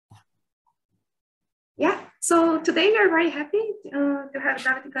Yeah, so today we're very happy to have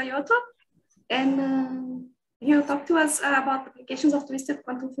Davide Gaiotto, and he'll talk to us about applications of twisted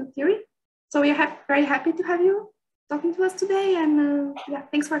quantum field theory. So we're very happy to have you talking to us today, and yeah,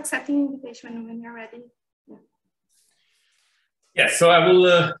 thanks for accepting the invitation when you're ready. Yeah, so I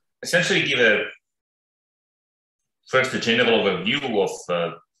will essentially give first a general overview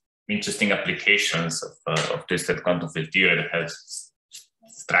of interesting applications of twisted quantum field theory that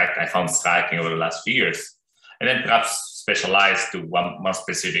I found striking over the last few years, and then perhaps specialize to one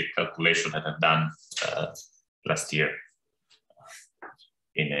specific calculation that I've done last year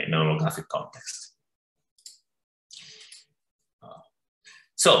in an holographic context.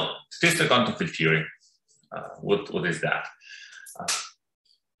 So, twisted quantum field theory, what is that?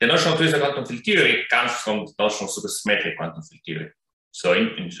 The notion of twisted quantum field theory comes from the notion of supersymmetric quantum field theory. So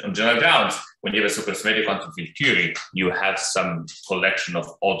on general grounds, when you have a supersymmetric quantum field theory, you have some collection of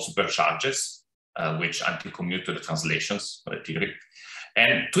odd supercharges, which anti-commute to the translations of the theory.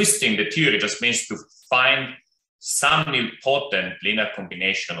 And twisting the theory just means to find some nilpotent linear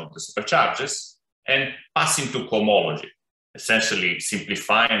combination of the supercharges and pass into cohomology, essentially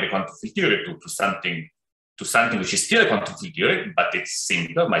simplifying the quantum field theory to something which is still a quantum field theory, but it's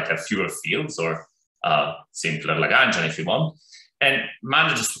simpler, might have fewer fields or simpler Lagrangian if you want, and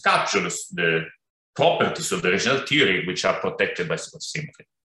manages to capture the properties of the original theory which are protected by supersymmetry.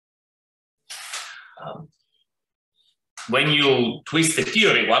 When you twist the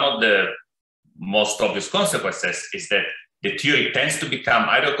theory, one of the most obvious consequences is that the theory tends to become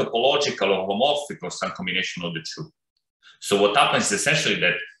either topological or homomorphic or some combination of the two. So what happens is essentially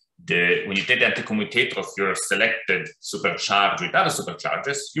that when you take the anticommutator of your selected supercharge with other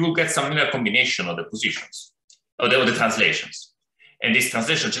supercharges, you will get some linear combination of the positions, or the translations. And these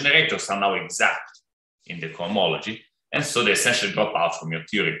translation generators are now exact in the cohomology, and so they essentially drop out from your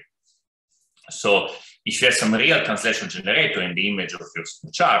theory. So if you have some real translation generator in the image of your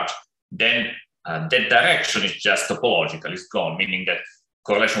supercharge, then that direction is just topological, it's gone, meaning that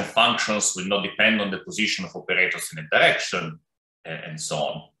correlation functions will not depend on the position of operators in a direction, and so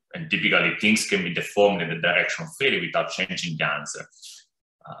on. And typically things can be deformed in the direction freely without changing the answer,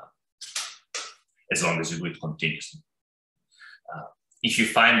 as long as you do it continuously. If you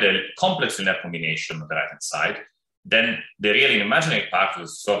find a complex linear combination on the right-hand side, then the real and imaginary part will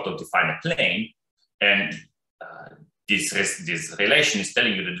sort of define a plane, and this relation is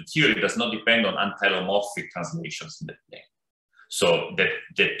telling you that the theory does not depend on anti-homomorphic translations in the plane. So that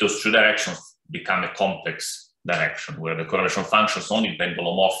those two directions become a complex direction where the correlation functions only depend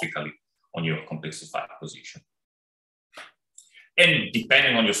holomorphically on your complexified position. And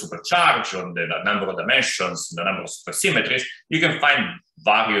depending on your supercharge, on the number of dimensions, the number of supersymmetries, you can find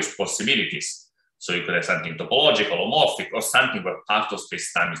various possibilities. So you could have something topological, homomorphic, or something where part of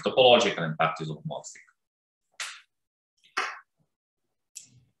space-time is topological and part is homomorphic.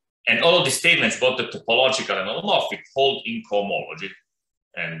 And all of these statements, both the topological and homomorphic, hold in cohomology.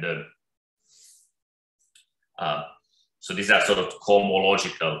 And so these are sort of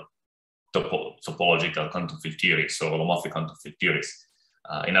cohomological topological quantum field theories, so holomorphic quantum field theories.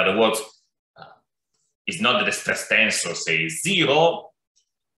 In other words, it's not that the stress tensor says 0,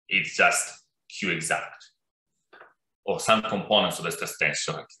 it's just Q exact, or some components of the stress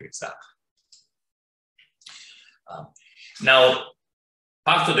tensor are Q exact. Now,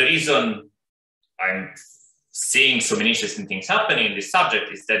 part of the reason I'm seeing so many interesting things happening in this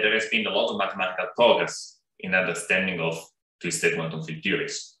subject is that there has been a lot of mathematical progress in understanding of twisted quantum field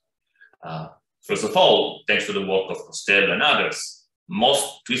theories. First of all, thanks to the work of Costello and others,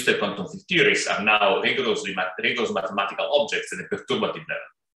 most twisted quantum field theories are now rigorous mathematical objects at the perturbative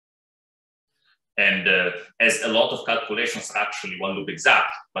level. And as a lot of calculations are actually one loop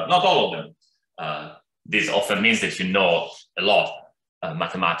exact, but not all of them. This often means that you know a lot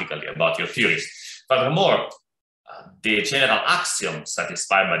mathematically about your theories. Furthermore, the general axioms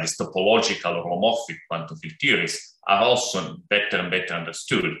satisfied by these topological or homomorphic quantum field theories are also better and better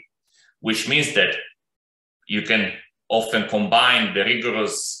understood, which means that you can often combine the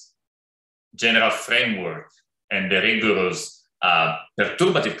rigorous general framework and the rigorous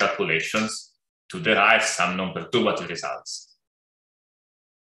perturbative calculations to derive some non-perturbative results.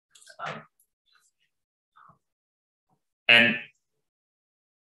 And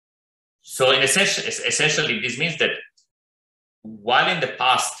so essentially, this means that while in the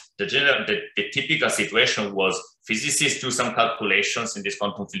past, the typical situation was physicists do some calculations in these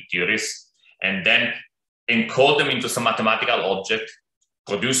quantum field theories and then encode them into some mathematical object,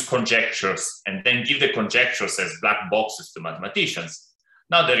 produce conjectures, and then give the conjectures as black boxes to mathematicians.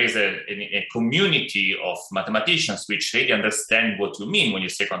 Now there is a community of mathematicians which really understand what you mean when you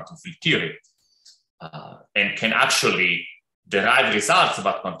say quantum field theory. and can actually derive results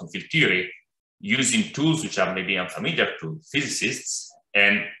about quantum field theory using tools which are maybe unfamiliar to physicists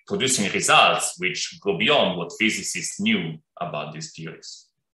and producing results which go beyond what physicists knew about these theories.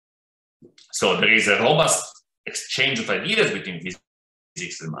 So there is a robust exchange of ideas between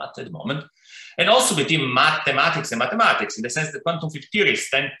physics and math at the moment, and also between mathematics and mathematics, in the sense that quantum field theories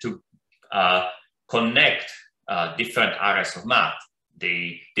tend to connect different areas of math.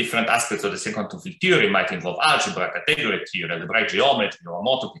 The different aspects of the same quantum field theory might involve algebra, category theory, algebraic geometry, or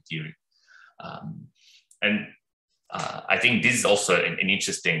homotopy theory. I think this is also an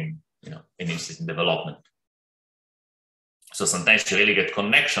interesting, an interesting development. So sometimes you really get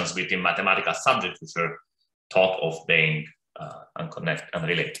connections between mathematical subjects which are thought of being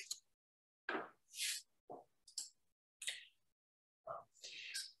unrelated.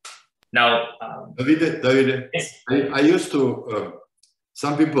 Now, Davide, yes. I used to,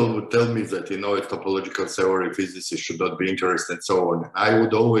 some people would tell me that, a topological theory, physicists should not be interested and so on. I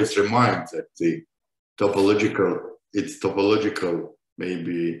would always remind that it's topological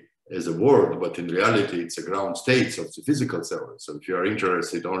maybe as a word, but in reality, it's a ground states of the physical theory. So if you are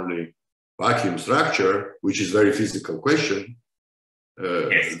interested only vacuum structure, which is very physical question,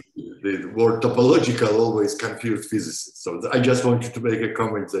 Yes. The word topological always confused physicists. So I just wanted to make a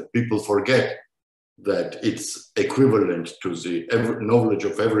comment that people forget that it's equivalent to the knowledge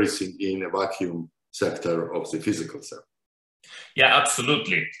of everything in a vacuum sector of the physical sector. Yeah,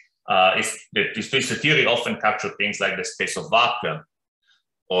 absolutely. This theory often captures things like the space of vacuum,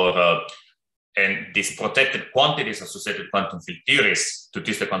 and these protected quantities associated with quantum field theories, to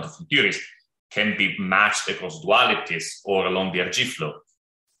twisted quantum field theories, can be matched across dualities or along the RG flow.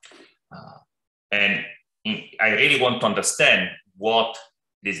 I really want to understand what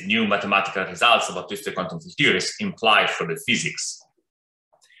these new mathematical results about twisted quantum field theories imply for the physics.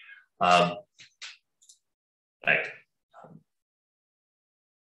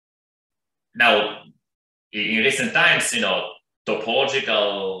 Now, in recent times,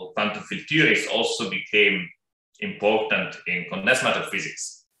 topological quantum field theories also became important in condensed matter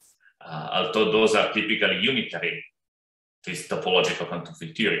physics, although those are typically unitary, these topological quantum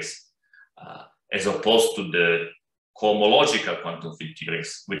field theories, as opposed to the cohomological quantum field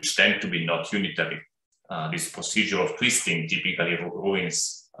theories, which tend to be not unitary. This procedure of twisting typically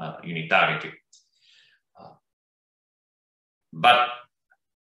ruins unitarity. But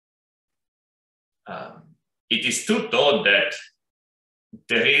it is true, though, that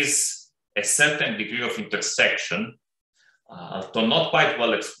there is a certain degree of intersection, although not quite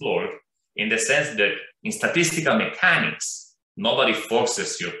well explored, in the sense that in statistical mechanics, nobody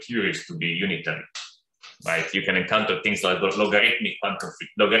forces your theories to be unitary, right? You can encounter things like logarithmic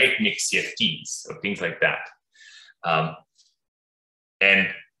CFTs or things like that.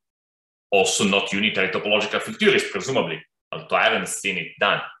 And also not unitary topological field theories, presumably, although I haven't seen it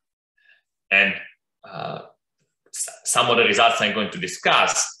done. And some of the results I'm going to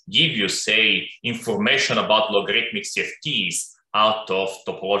discuss give you, say, information about logarithmic CFTs out of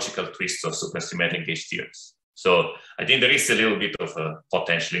topological twists or supersymmetric gauge theories. So I think there is a little bit of a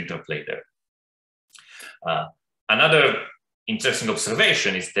potential interplay there. Another interesting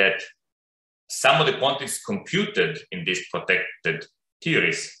observation is that some of the quantities computed in these protected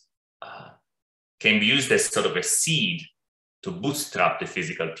theories can be used as sort of a seed to bootstrap the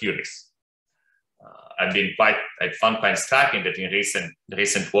physical theories. I found quite striking that in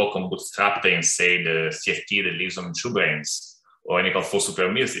recent work on bootstrapping, say, the CFT that lives on shoe brains or any of four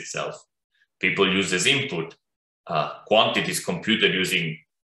super mills itself, people use as input quantities computed using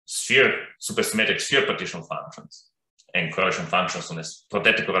supersymmetric sphere partition functions and correlation functions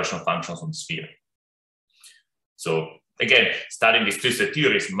protected correlation functions on the sphere. So again, studying these twisted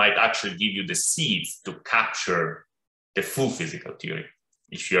theories might actually give you the seeds to capture the full physical theory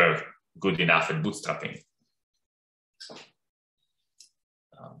if you're good enough at bootstrapping.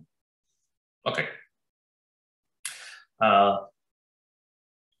 Okay.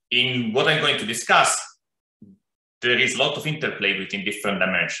 In what I'm going to discuss, there is a lot of interplay between different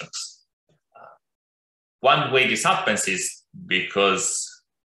dimensions. One way this happens is because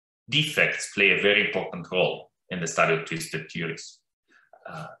defects play a very important role in the study of twisted theories.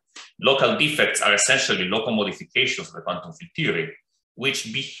 Local defects are essentially local modifications of the quantum field theory,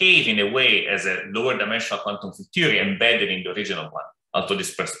 which behave in a way as a lower dimensional quantum field theory embedded in the original one, although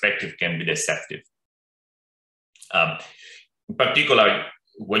this perspective can be deceptive. In particular,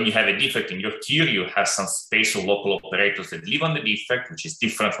 when you have a defect in your theory, you have some spatial local operators that live on the defect, which is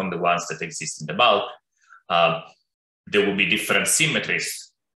different from the ones that exist in the bulk. There will be different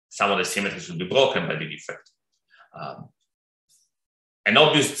symmetries. Some of the symmetries will be broken by the defect. An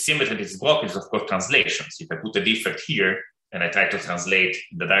obvious symmetry that is broken is, of course, translations. If I put a defect here and I try to translate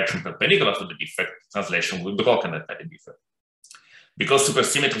the direction perpendicular to the defect, translation will be broken by the defect. Because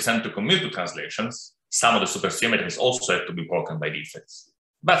supersymmetries tend to commute to translations, some of the supersymmetries also have to be broken by defects.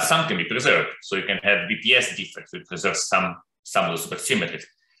 But some can be preserved. So you can have BPS defects which preserve some of the supersymmetries.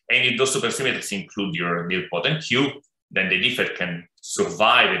 And if those supersymmetries include your nilpotent Q, then the defect can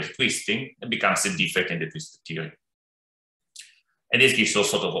survive the twisting and becomes a defect in the twisted theory. And this gives you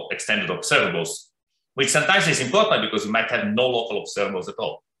sort of extended observables, which sometimes is important because you might have no local observables at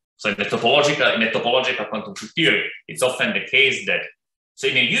all. So in a topological quantum field theory, it's often the case that, so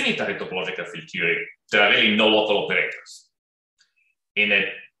in a unitary topological field theory, there are really no local operators. In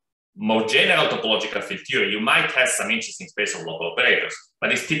a more general topological field theory, you might have some interesting space of local operators,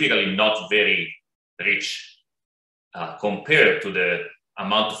 but it's typically not very rich compared to the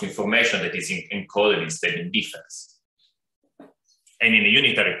amount of information that is encoded instead in defects. And in a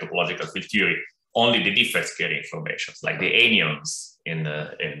unitary topological field theory, only the defects carry information, like the anyons in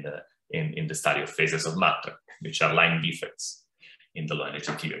the study of phases of matter, which are line defects in the low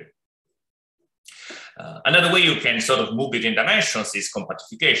energy theory. Another way you can sort of move between dimensions is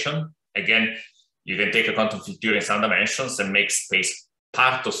compactification. Again, you can take a quantum field theory in some dimensions and make space,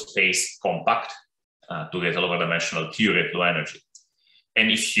 part of space compact to get a lower dimensional theory at low energy.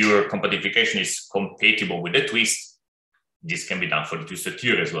 And if your compactification is compatible with the twist, this can be done for the twisted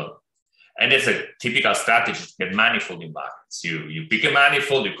theory as well. And that's a typical strategy to get manifold invariants. You pick a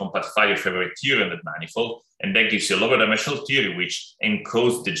manifold, you compactify your favorite theory on that manifold, and that gives you a lower dimensional theory which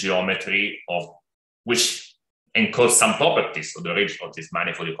encodes the geometry of, which encodes some properties of the origin of this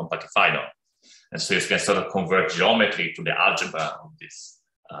manifold you compactified on. And so you can sort of convert geometry to the algebra of these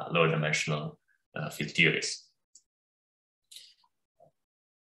lower dimensional field theories.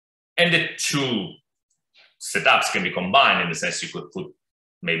 And the two setups can be combined in the sense you could put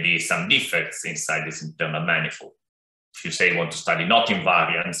maybe some defects inside this internal manifold. If you say you want to study knot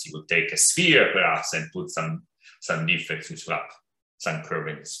invariants, you would take a sphere perhaps and put some defects which wrap some curve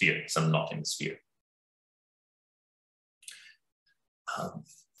in the sphere, some knot in the sphere.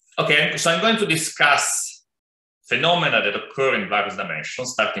 Okay, so I'm going to discuss phenomena that occur in various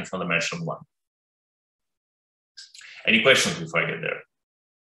dimensions, starting from dimension 1. Any questions before I get there?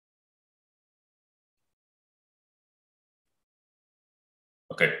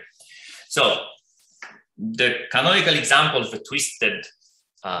 Okay, so the canonical example of a twisted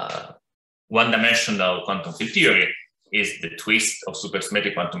one-dimensional quantum field theory is the twist of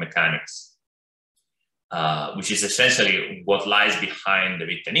supersymmetric quantum mechanics, which is essentially what lies behind the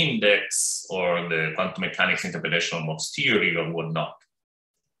Witten index or the quantum mechanics interpretation of Morse theory or whatnot.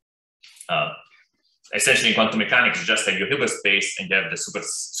 Essentially, in quantum mechanics, you just have your Hilbert space and you have the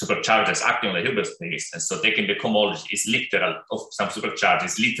supercharges acting on the Hilbert space. And so taking the cohomology is literal, of some supercharge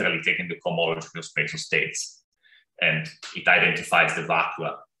is literally taking the cohomology of your space of states. And it identifies the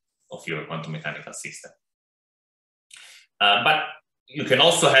vacua of your quantum mechanical system. But you can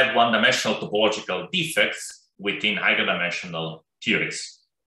also have one-dimensional topological defects within higher dimensional theories.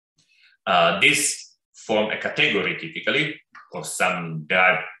 These form a category typically, or some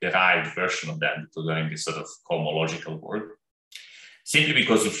derived version of that, because we're in this sort of cohomological world. Simply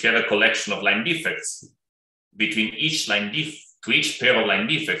because if you have a collection of line defects, between each to each pair of line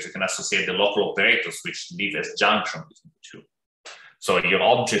defects, you can associate the local operators which live as junction between the two. So your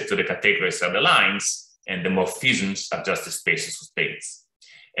object to the categories are the lines, and the morphisms are just the spaces of states.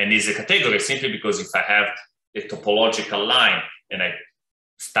 And this is a category simply because if I have a topological line and I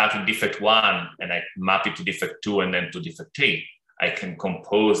start with defect 1 and I map it to defect 2 and then to defect 3, I can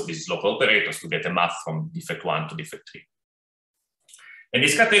compose these local operators to get a map from defect 1 to defect 3. And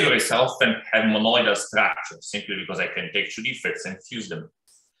these categories often have monoidal structures simply because I can take two defects and fuse them.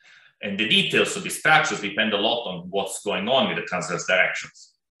 And the details of these structures depend a lot on what's going on with the transverse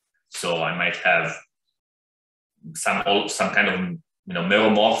directions. So I might have some kind of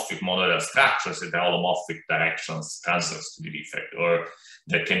meromorphic monoidal structures that are holomorphic directions transverse to the defect, or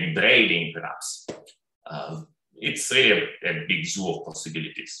that can be braiding perhaps. It's really a big zoo of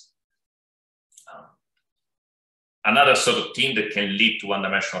possibilities. Another sort of thing that can lead to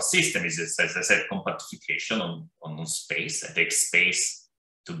one-dimensional system is, as I said, compactification on space. I take space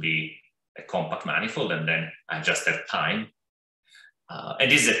to be a compact manifold, and then I just have time.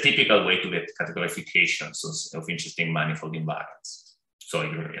 And this is a typical way to get categorifications of interesting manifold invariants. So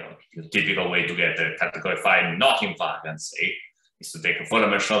your typical way to get a categorified knot invariant, say, is to take a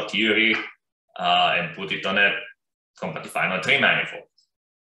four-dimensional theory and put it on a compactified on a 3 manifold,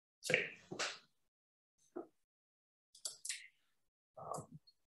 say.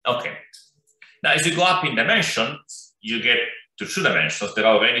 Okay. Now, as you go up in dimensions, you get to 2 dimensions, there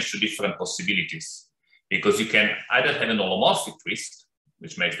are already 2 different possibilities, because you can either have an holomorphic twist,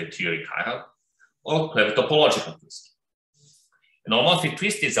 which makes the theory chiral, or have a topological twist. An holomorphic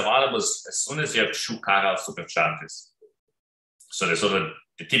twist is available as soon as you have 2 chiral supercharges. So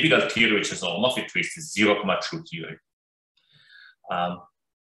the typical theory, which is an holomorphic twist, is 0,2 theory.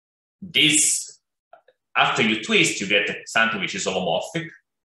 After you twist, you get something which is holomorphic.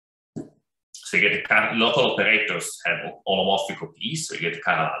 So you get the local operators have holomorphic OPs, so you get the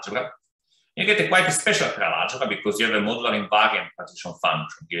chiral algebra. You get quite a special chiral algebra because you have a modular invariant partition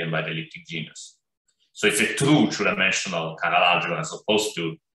function given by the elliptic genus. So it's a true 2-dimensional chiral algebra as opposed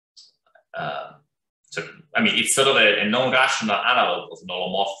to, it's sort of a non-rational analog of an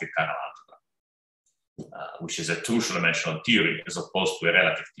holomorphic chiral algebra, which is a true 2-dimensional theory as opposed to a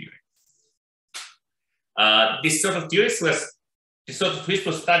relative theory. This sort of twist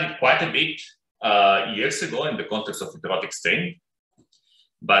was studied quite a bit years ago in the context of idiotic string,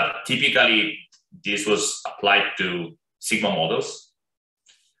 but typically this was applied to sigma models.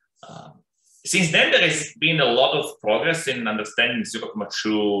 Since then, there has been a lot of progress in understanding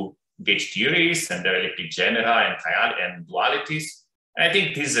 0,2 gauge theories and their elliptic genera and dualities. And I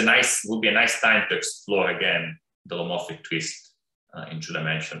think this is would be a nice time to explore again the holomorphic twist in 2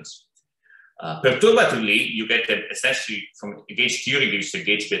 dimensions. Perturbatively, you get essentially from a gauge theory gives you a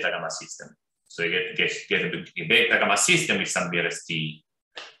gauge beta gamma system. So you get a beta gamma system with some BRST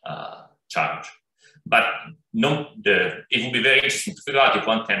charge. But it would be very interesting to figure out if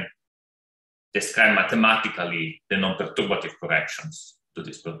one can describe mathematically the non-perturbative corrections to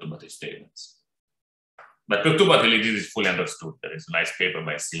these perturbative statements. But perturbatively, this is fully understood. There is a nice paper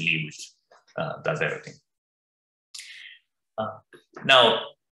by Silly which does everything. Now,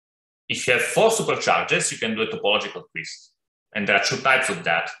 if you have 4 supercharges, you can do a topological twist. And there are 2 types of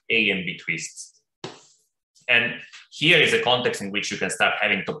that, A and B twists. And here is a context in which you can start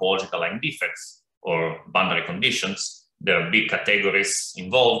having topological line defects or boundary conditions. There are big categories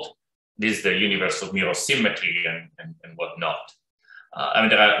involved. This is the universe of mirror symmetry and whatnot.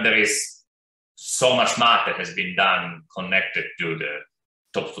 There is so much math that has been done connected to the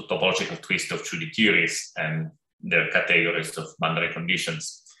topological twist of 2D theories and their categories of boundary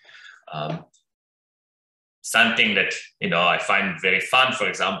conditions. Something that I find very fun, for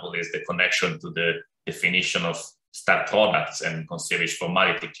example, is the connection to the definition of star products and conservation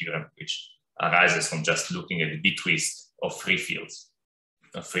formality theorem, which arises from just looking at the B-twist of free fields,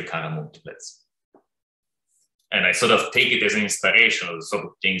 of free chiral multiplets. And I sort of take it as an inspiration of the sort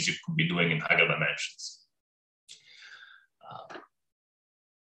of things you could be doing in higher dimensions.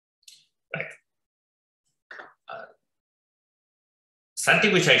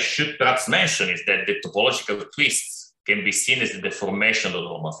 Something which I should perhaps mention is that the topological twists can be seen as the deformation of the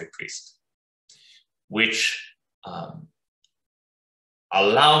holomorphic twist, which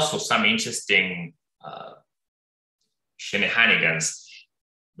allows for some interesting shenanigans,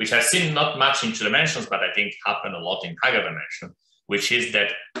 which I've seen not much in 2 dimensions, but I think happen a lot in higher dimension, which is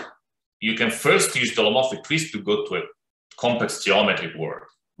that you can first use the holomorphic twist to go to a complex geometry world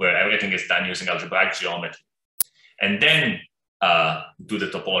where everything is done using algebraic geometry, and then do the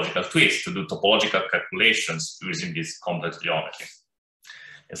topological twist, to do topological calculations using this complex geometry.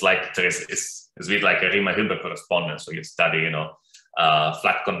 It's like it's a bit like a Riemann-Hilbert correspondence, so you study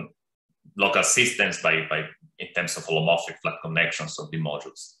flat local systems in terms of holomorphic flat connections of the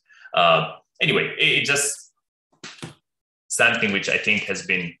modules. Anyway, it's just something which I think has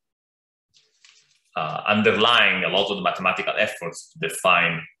been underlying a lot of the mathematical efforts to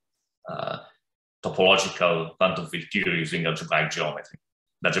define topological quantum field theory using algebraic geometry.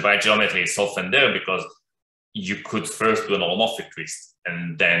 The algebraic geometry is often there because you could first do an holomorphic twist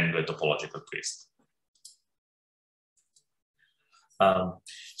and then do a topological twist.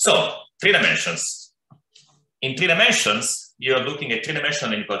 So 3 dimensions. In 3 dimensions, you're looking at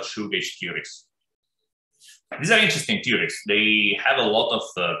 3-dimensional inequal 2 gauge theories. These are interesting theories. They have a lot of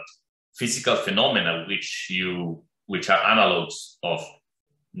physical phenomena which are analogs of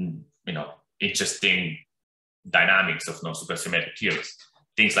interesting dynamics of non-supersymmetric theories.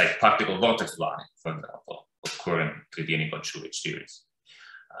 Things like particle vortex duality, for example, occur in 3D inequal 2 gauge theories.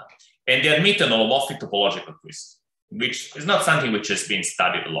 And they admit an holomorphic topological twist, which is not something which has been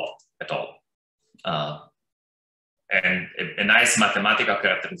studied a lot at all. And a nice mathematical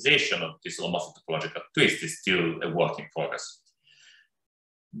characterization of this holomorphic topological twist is still a work in progress.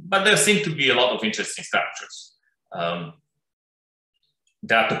 But there seem to be a lot of interesting structures.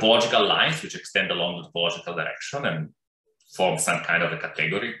 There are topological lines which extend along the topological direction and form some kind of a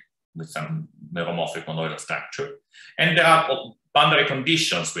category with some meromorphic monoidal structure. And there are boundary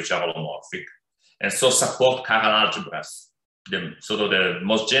conditions which are holomorphic and so support chiral algebras the sort of the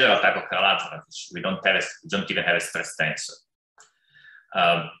most general type of chiral algebra, which we don't even have a stress tensor.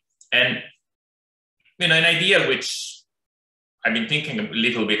 And an idea which I've been thinking a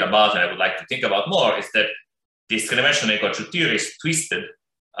little bit about, and I would like to think about more, is that this three-dimensional equation theories twisted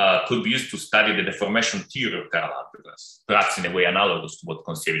could be used to study the deformation theory of chiral algebras, perhaps in a way analogous to what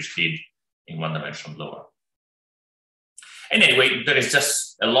Kontsevich did in one-dimensional lower. And anyway, there is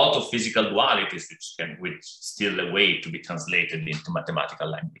just a lot of physical dualities which still a way to be translated into mathematical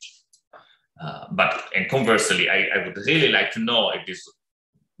language. And conversely, I would really like to know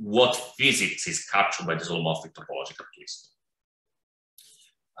what physics is captured by this holomorphic topological twist.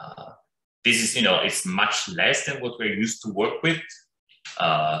 This is, it's much less than what we're used to work with.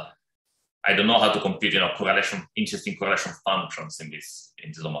 I don't know how to compute, interesting correlation functions in this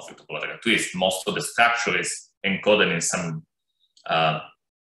holomorphic topological twist. Most of the structure is encoded in some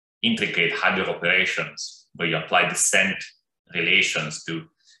intricate Haber operations where you apply descent relations to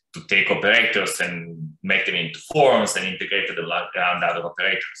take operators and make them into forms and integrate them around other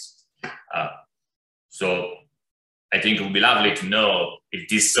operators. So I think it would be lovely to know if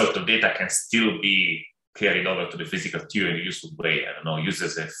this sort of data can still be carried over to the physical theory in a useful way. I don't know, use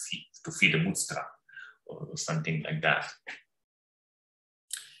as to feed a bootstrap or something like that.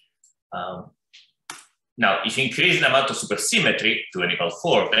 Now, if you increase the amount of supersymmetry to n equals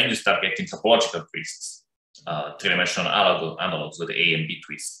 4, then you start getting topological twists, three-dimensional analogs with the A and B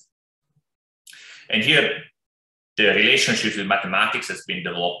twist. And here, the relationship with mathematics has been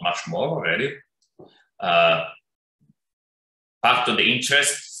developed much more already. Part of the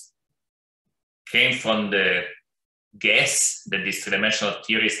interest came from the guess that these three-dimensional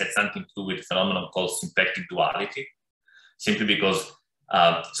theories had something to do with a phenomenon called symplectic duality, simply because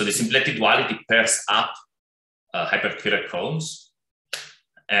so the symplectic duality pairs up hypercurrent cones.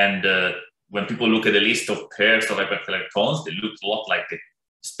 And when people look at the list of pairs of hypercurrent cones, they look a lot like the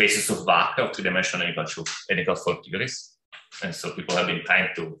spaces of Wacker of three-dimensional n equals 4 theories. And so people have been trying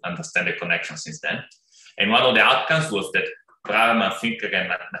to understand the connection since then. And one of the outcomes was that Brahman, Finker,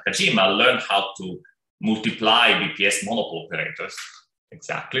 and Nakajima learned how to multiply BPS monopole operators,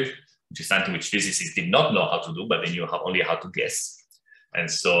 exactly, which is something which physicists did not know how to do, but they knew only how to guess. And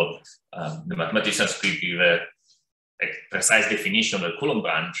so the mathematicians could give a precise definition of the Coulomb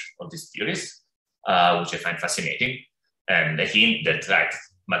branch of these theories, which I find fascinating. And a hint that, right,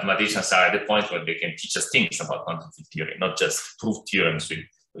 mathematicians are at the point where they can teach us things about quantum field theory, not just prove theorems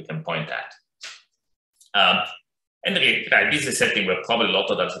we can point at. And really, right, this is a setting where probably a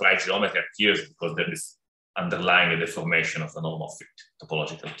lot of algebraic geometry appears because there is underlying the deformation of an holomorphic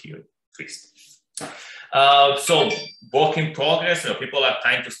topological theory twist. So work in progress, people are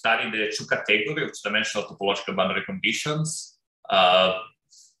trying to study the two category of two-dimensional topological boundary conditions.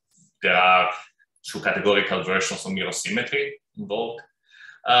 There are two categorical versions of mirror symmetry involved.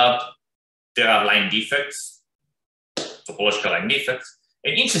 There are line defects, topological line defects.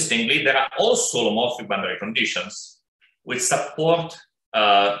 And interestingly, there are also holomorphic boundary conditions which support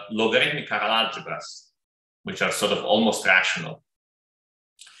logarithmic chiral algebras, which are sort of almost rational.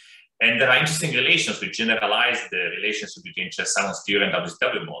 And there are interesting relations which generalize the relationship between Chern-Simons theorem and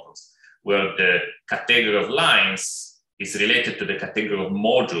WCW models, where the category of lines is related to the category of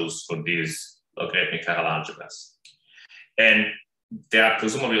modules for these logarithmic chiral algebras. And there are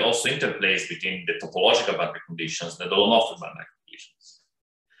presumably also interplays between the topological boundary conditions and the holomorphic boundary conditions.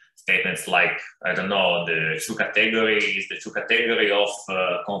 Statements like, I don't know, the true category is the true category of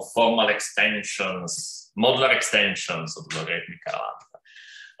conformal extensions, modular extensions of the logarithmic chiral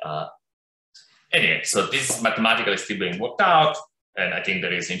algebra. Anyway, so this is mathematically still being worked out, and I think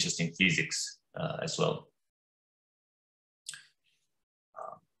there is interesting physics as well.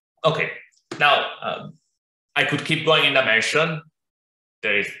 Okay, now I could keep going in dimension.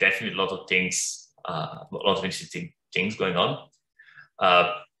 There is definitely a lot of things, a lot of interesting things going on.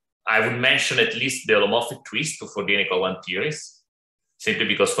 I would mention at least the holomorphic twist for the n equal 1 theories, simply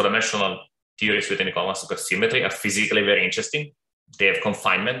because four-dimensional theories with n equal 1 supersymmetry are physically very interesting. They have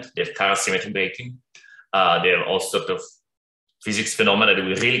confinement, they have chiral symmetry breaking, they have all sorts of physics phenomena that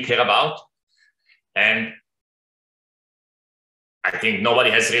we really care about. And I think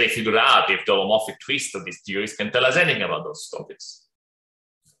nobody has really figured out if the holomorphic twist of these theories can tell us anything about those topics.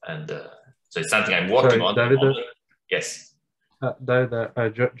 And so it's something I'm working on. Davide, yes.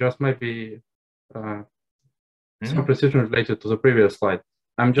 Davide, just maybe some precision related to the previous slide.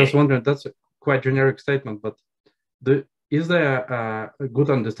 I'm just wondering, that's a quite generic statement, but is there a good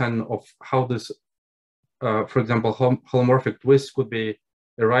understanding of how this, for example, holomorphic twist could be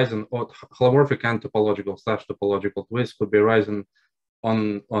arising, or holomorphic and topological/topological twist could be arising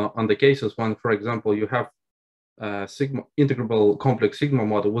on the cases when, for example, you have integrable complex sigma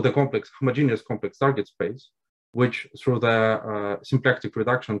model with a homogeneous complex target space, which through the symplectic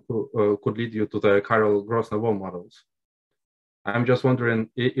reduction could lead you to the chiral Gross-Naveau models. I'm just wondering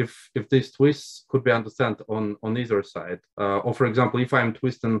if these twists could be understood on either side. Or for example, if I'm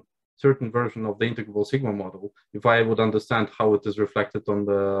twisting certain version of the integrable sigma model, if I would understand how it is reflected on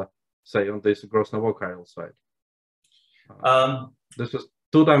the, say, on this Gross-Naveau chiral side. This is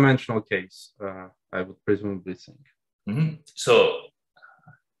two-dimensional case, I would presumably think. Mm-hmm. So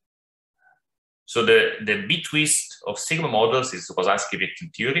the B-twist of sigma models is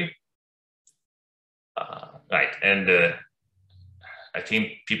Rosansky-Victim theory. Right, and I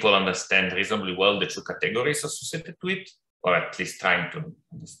think people understand reasonably well the two categories associated to it, or at least trying to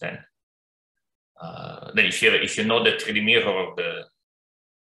understand. Then if you know the 3D mirror of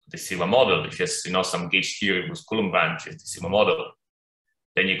the sigma model, if you know some gauge theory with Coulomb branches, the sigma model,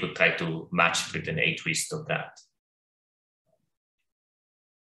 then you could try to match it with an A-twist of that.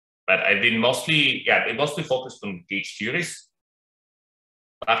 But I've been mostly focused on gauge theories,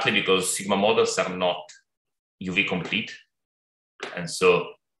 partly because sigma models are not UV complete. And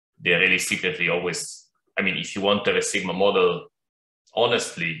so they're really secretly always, I mean, if you want to have a sigma model,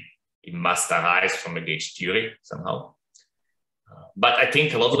 honestly, it must arise from a gauge theory somehow. But I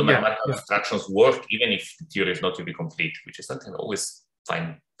think a lot of the mathematical abstractions work even if the theory is not UV complete, which is something I always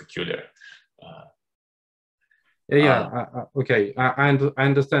find peculiar. Okay, I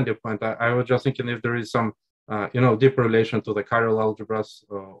understand your point. I was just thinking if there is some, deeper relation to the chiral algebras,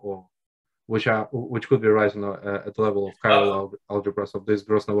 or which could be rising at the level of chiral algebras of these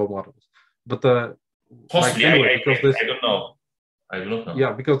Gross-Naveau models. But possibly, I don't know. I don't know.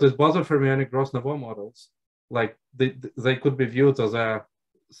 Yeah, because these Boson-Fermionic Gross-Naveau models, like they could be viewed as a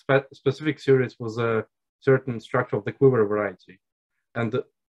specific series with a certain structure of the quiver variety, and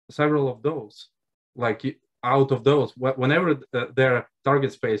several of those, like out of those, whenever their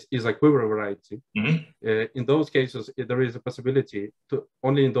target space is a quiver variety, in those cases there is a possibility to,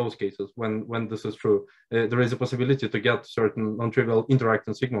 only in those cases when this is true, there is a possibility to get certain non-trivial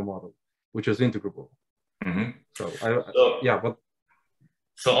interacting sigma model, which is integrable.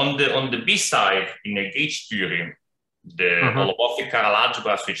 So on the B side, in a gauge theory, the holomorphic chiral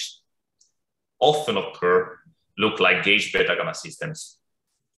algebras which often occur look like gauge beta gamma systems.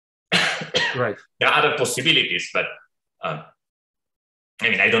 Right. There are other possibilities, but I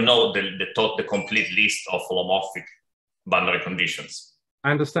mean, I don't know the complete list of holomorphic boundary conditions.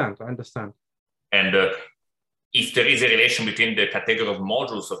 I understand. And if there is a relation between the category of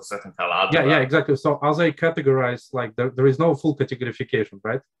modules of a certain chiral algebra. Yeah, exactly. So as I categorize, like there is no full categorification,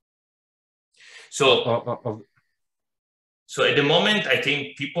 right? So, so at the moment, I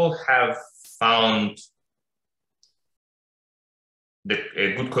think people have found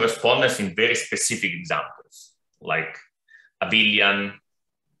a good correspondence in very specific examples, like abelian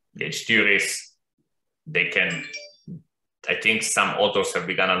gauge theories. They can, I think some authors have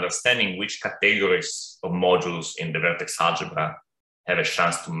begun understanding which categories of modules in the vertex algebra have a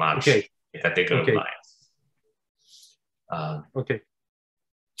chance to match a category of lines.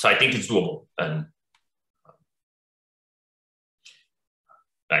 So I think it's doable.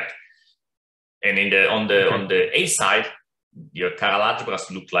 Right. And on the A side, your chiral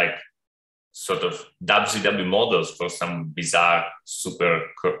algebras look like sort of WCW models for some bizarre super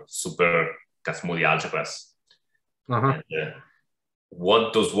Kac-Moody algebras. And,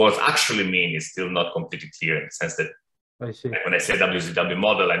 what those words actually mean is still not completely clear, in the sense that I see. Like when I say WCW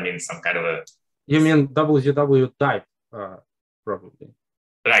model, I mean some kind of a... You mean WCW type, probably.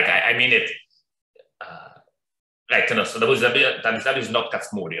 Right, I mean it. Right, so WCW is not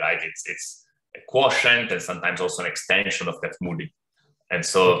Kac-Moody, right? It's a quotient and sometimes also an extension of Kac-Moody. And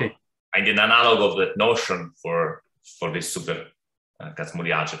so I did an analog of that notion for this super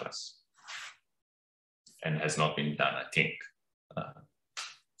Kac-Moody algebras. And has not been done, I think.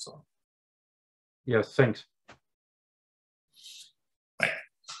 Yes, thanks. Right.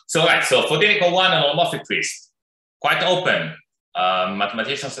 So for Dirichlet 1 and holomorphic twist, quite open.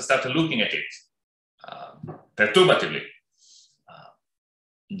 Mathematicians have started looking at it perturbatively.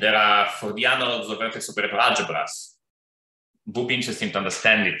 There are, for the analogs of vertex operator algebras, it would be interesting to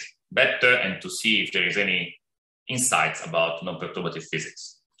understand it better and to see if there is any insights about non-perturbative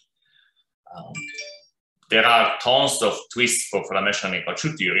physics. There are tons of twists for four-dimensional equal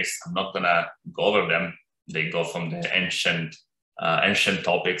theories. I'm not gonna go over them. They go from the ancient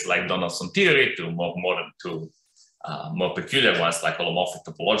topics like Donaldson theory to more modern to more peculiar ones like holomorphic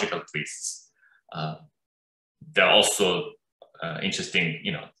topological twists. There are also interesting,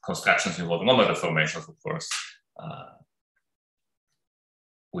 constructions involving moment deformations, of course,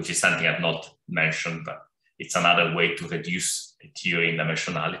 which is something I've not mentioned, but it's another way to reduce a theory in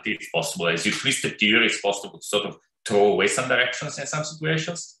dimensionality. It's possible, as you twist the theory, it's possible to sort of throw away some directions in some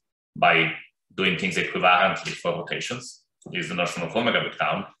situations by doing things equivalently for rotations. This is the notion of omega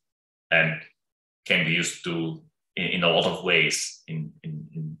background, and can be used to in a lot of ways in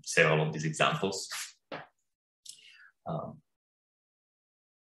several of these examples.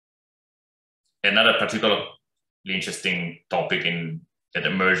 Another particularly interesting topic that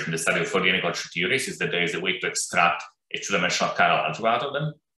emerged in the study of Fourier inequality theories is that there is a way to extract a two-dimensional chiral algebra out of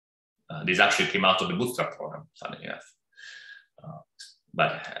them. This actually came out of the Bootstrap program, funnily enough,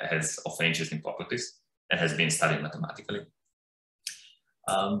 but has often interesting properties and has been studied mathematically.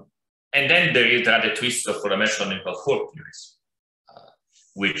 And then there are the twists of four-dimensional unequal form theories,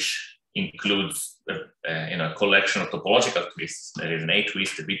 which includes a collection of topological twists. There is an A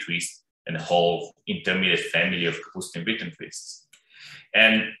twist, a B twist, and a whole intermediate family of Kapustin-Witten twists.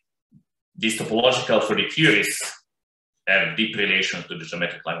 And these topological Fourier theories have deep relation to the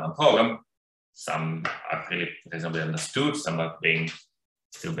geometric Langland program. Some are really reasonably understood, some are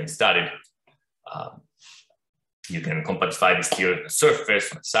still being studied. You can compactify this theory on the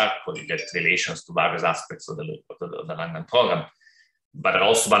surface, on the circle, you get relations to various aspects of the Langland program, but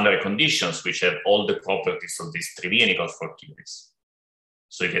also boundary conditions which have all the properties of these 3D unequal form theories.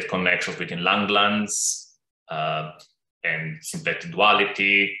 So you get connections between Langlands and symplectic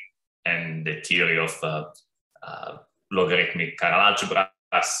duality and the theory of logarithmic chiral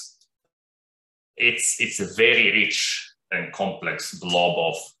algebras. It's a very rich and complex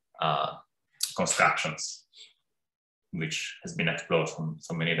blob of constructions, which has been explored from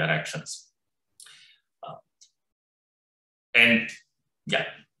many directions. And yeah,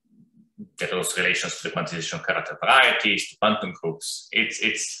 there are also relations to the quantization of character varieties, to quantum groups.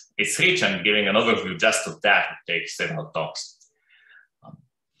 It's rich, and giving an overview just of that would take several talks.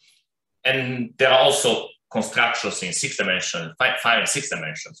 And there are also constructions in 6 dimensions, 5 and 6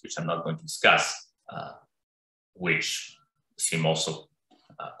 dimensions, which I'm not going to discuss, which seem also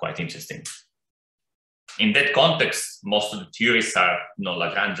quite interesting. In that context, most of the theories are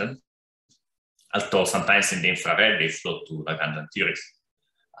non-Lagrangian, although sometimes in the infrared they float to Lagrangian theories.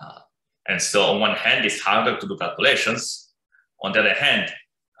 And so on one hand, it's harder to do calculations. On the other hand,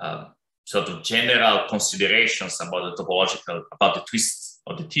 sort of general considerations about the twists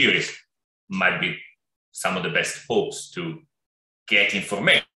of the theories might be some of the best hopes to get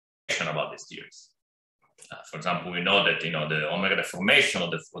information about these theories. For example, we know that the omega deformation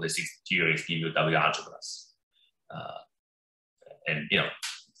of the 6 theories give you W algebras, and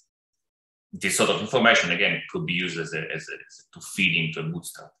this sort of information again could be used to feed into a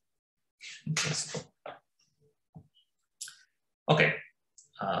bootstrap. Okay.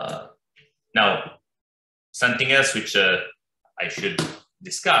 Now, something else which I should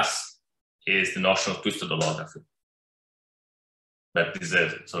discuss is the notion of twisted holography. But this is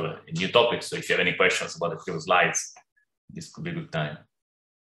a sort of a new topic, so if you have any questions about the previous slides, this could be a good time.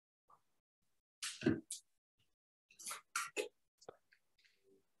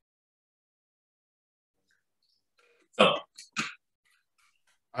 So,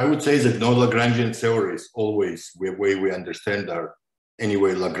 I would say that non-Lagrangian theories always, the way we understand, are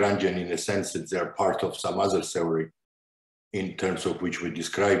anyway Lagrangian in the sense that they're part of some other theory in terms of which we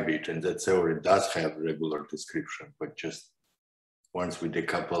describe it, and that theory does have regular description, but just once we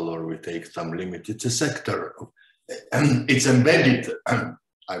decouple or we take some limit, it's a sector. It's embedded,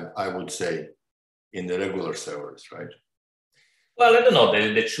 I would say, in the regular theories, right? Well, I don't know.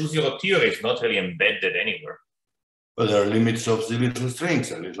 The choose your theory is not really embedded anywhere. But there are limits of the little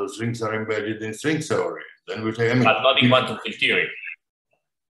strings, and little strings are embedded in string theory. Then we take, but not in quantum field theory.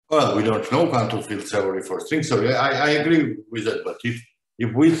 Well, we don't know quantum field theory for string theory. I agree with that, but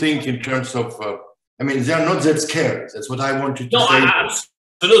if we think in terms of they are not that scary. That's what I wanted to say.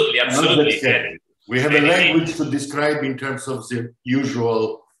 Absolutely. We have a language to describe in terms of the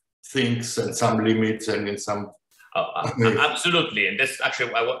usual things and some limits and in some. Absolutely, and that's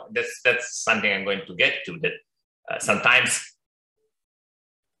actually that's something I'm going to get to. That sometimes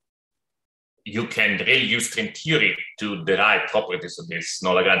you can really use string theory to derive properties of these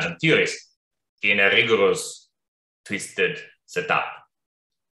non-Lagrangian theories in a rigorous twisted setup.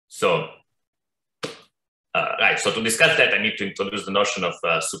 So. Right, so to discuss that, I need to introduce the notion of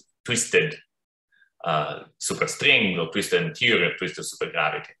twisted superstring or twisted theory or twisted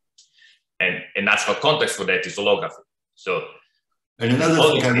supergravity. And a natural context for that is holography. So, and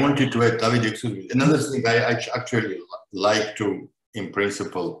another thing I wanted to add, Davide, excuse me, another thing I actually like to, in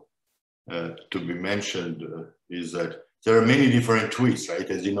principle, to be mentioned is that there are many different twists, right,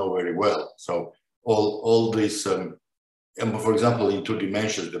 as you know very well. So all these and for example, in 2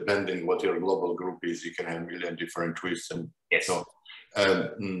 dimensions, depending what your global group is, you can have a million different twists. And yes. So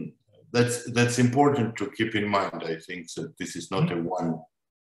that's important to keep in mind. I think that this is not a one.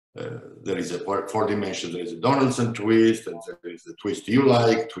 There is a 4 dimensions. There is a Donaldson twist, and there is the twist you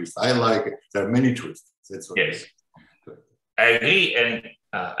like, twist I like. There are many twists. That's what yes, I agree, and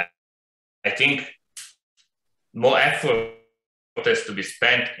I think more effort has to be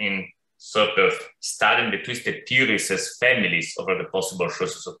spent in sort of studying the twisted theories as families over the possible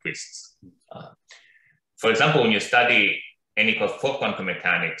sources of twists. For example, when you study N=4 quantum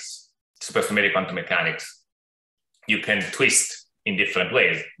mechanics, supersymmetric quantum mechanics, you can twist in different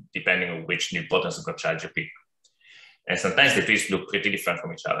ways depending on which nilpotent supercharge you pick. And sometimes the twists look pretty different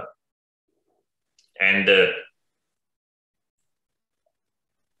from each other. And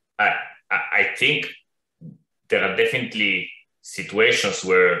I think there are definitely situations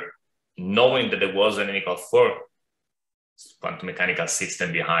where knowing that there was an N=4 quantum mechanical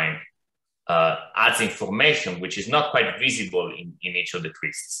system behind adds information which is not quite visible in each of the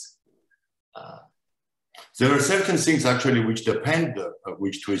twists. There are certain things actually which depend on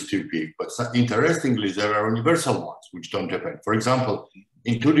which twist you pick, but interestingly, there are universal ones which don't depend. For example,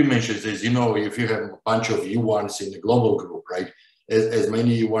 in 2 dimensions, as you know, if you have a bunch of U1s in a global group, right? As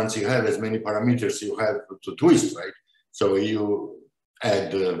many U1s you have, as many parameters you have to twist, right? So you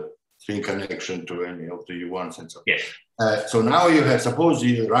add string connection to any of the U1s and so on. Yes. So now you have, suppose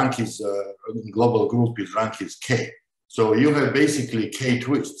your rank is, global group is rank is K. So you have basically K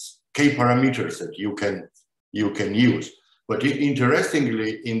twists, K parameters that you can use. But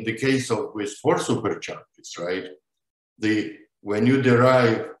interestingly, in the case of with 4 supercharges, right? When you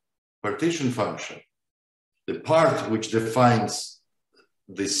derive partition function, the part which defines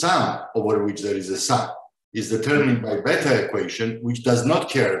the sum over which there is a sum is determined by beta equation, which does not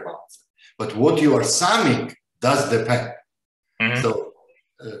care about it. But what you are summing does depend. Mm-hmm. So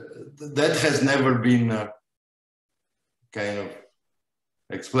that has never been kind of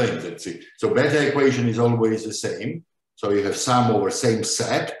explained, let's see. So beta equation is always the same. So you have sum over same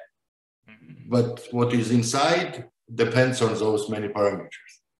set, but what is inside depends on those many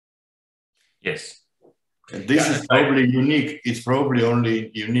parameters. Yes. And this is probably unique. It's probably only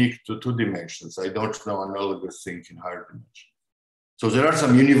unique to 2 dimensions. I don't know analogous thing in higher dimensions. So there are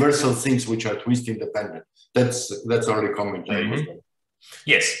some universal things which are twist independent. That's only comment I was making.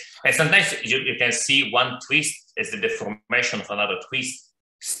 Yes, and sometimes you can see one twist as the deformation of another twist,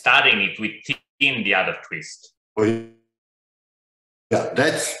 studying it within the other twist. Oh, yeah,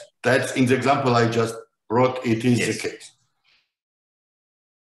 that's in the example I just brought. It is the case.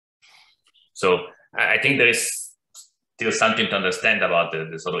 So I think there is still something to understand about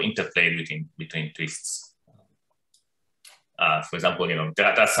the sort of interplay between twists. For example,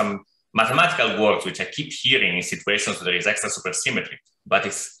 there are some mathematical words which I keep hearing in situations where there is extra supersymmetry, but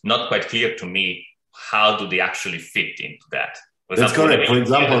it's not quite clear to me how do they actually fit into that. For That's example, correct. For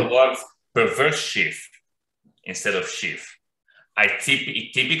example, the word perverse sheaf instead of sheaf.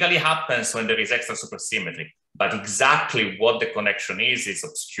 It typically happens when there is extra supersymmetry, but exactly what the connection is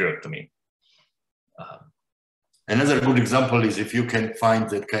obscure to me. Another good example is if you can find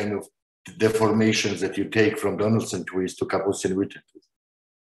that kind of deformations that you take from Donaldson twist to Kapustin-Witten twist,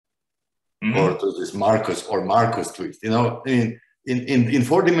 or to this Marcos twist. In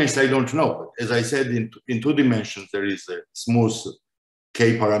 4 dimensions, I don't know. But as I said, in 2 dimensions, there is a smooth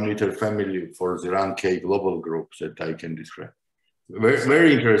K parameter family for the rank K global groups that I can describe. Very,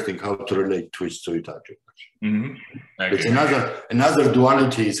 very interesting how to relate twists to Itachi. It's another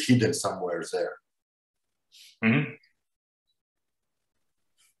duality is hidden somewhere there.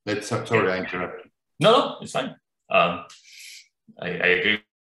 Sorry, I interrupted. No, it's fine. I agree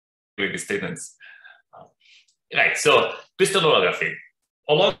with the statements. Right, so twisted holography.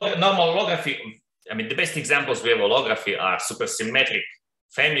 Normal holography, I mean, the best examples we have holography are supersymmetric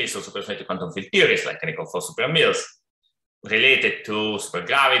families of supersymmetric quantum field theories like N=4 supermills related to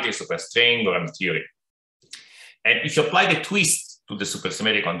supergravity, superstring, or M theory. And if you apply the twist to the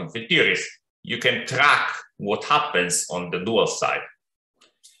supersymmetric quantum field theories, you can track what happens on the dual side.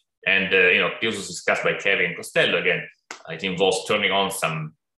 And, this was discussed by Kevin and Costello again. It involves turning on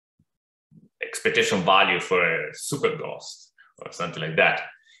some expectation value for a super ghost or something like that.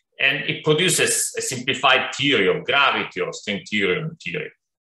 And it produces a simplified theory of gravity or string theory and theory.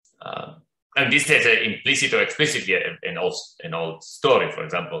 And this has an implicit or explicitly an old story. For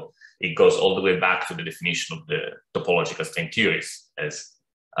example, it goes all the way back to the definition of the topological string theories as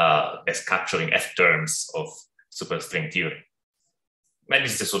capturing F terms of superstring theory. And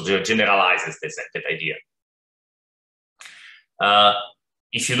this sort of generalizes that idea.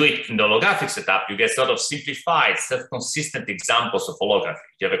 if you do it in the holographic setup, you get sort of simplified, self-consistent examples of holography.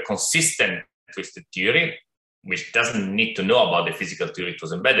 You have a consistent twisted theory, which doesn't need to know about the physical theory it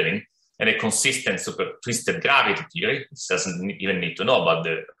was embedded in, and a consistent super twisted gravity theory, which doesn't even need to know about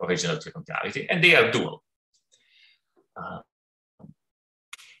the original theory of gravity, and they are dual.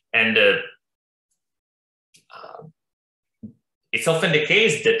 It's often the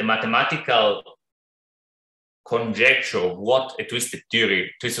case that the mathematical conjecture of what a twisted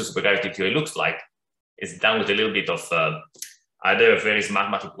supergravity theory looks like is done with a little bit of either various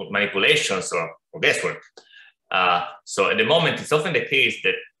mathematical manipulations or guesswork. So at the moment, it's often the case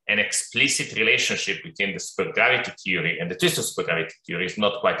that an explicit relationship between the supergravity theory and the twisted supergravity theory is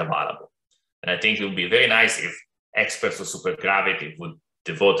not quite available. And I think it would be very nice if experts of supergravity would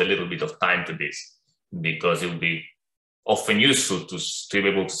devote a little bit of time to this, because it would be often useful to be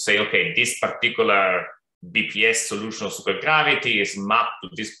able to say, okay, this particular BPS solution of supergravity is mapped to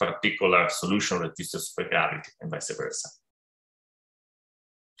this particular solution of the twisted supergravity, and vice versa.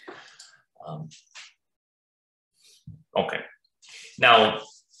 Okay. Now,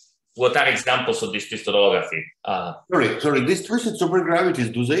 what are examples of this twisted holography? Sorry. These twisted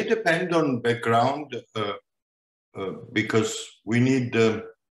supergravities, do they depend on background? Because we need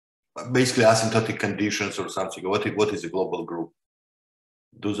basically asymptotic conditions or something. What is a global group?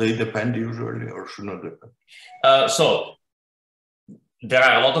 Do they depend usually, or should not depend? So there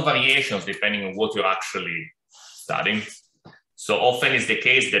are a lot of variations depending on what you're actually studying. So often it's the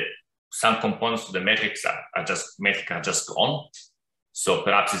case that some components of the metrics are just gone. So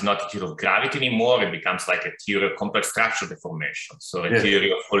perhaps it's not a theory of gravity anymore. It becomes like a theory of complex structure deformation, so a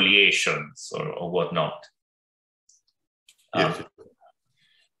theory of foliations or whatnot. Yes.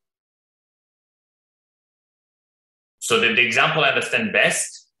 So the example I understand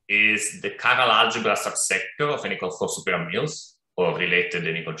best is the chiral algebra subsector of n equal 4 super Mills or related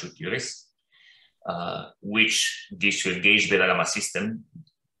n equal 2 theories, which gives you a gauge beta gamma system,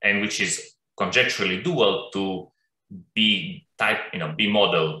 and which is conjecturally dual to B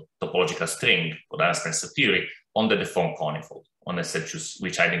model topological string for the Spencer theory on the deformed conifold on SL2,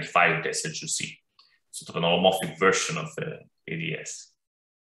 which identified the SL2C, sort of an holomorphic version of ADS.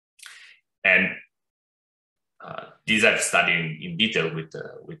 And these I've studied in detail with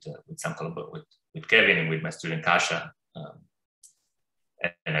Kevin and with my student Kasha,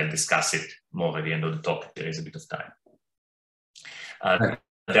 and I discuss it more at the end of the talk. There is a bit of time.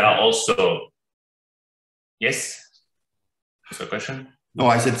 There are also, yes, is there a question? No,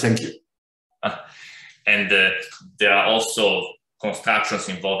 I said thank you. And there are also constructions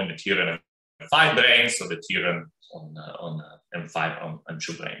involving the theorem of 5 branes, so the theorem on M5 on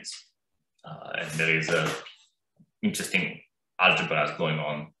 2 branes, and there is a interesting algebras going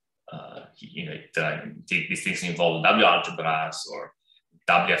on. These things involve W algebras or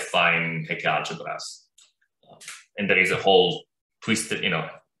W affine Hecke algebras. And there is a whole twisted,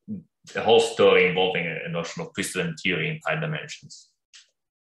 a whole story involving a notion of twisted theory in 5 dimensions.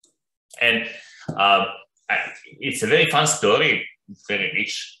 And it's a very fun story, very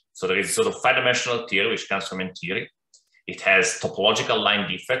rich. So there is sort of 5-dimensional theory, which comes from M theory. It has topological line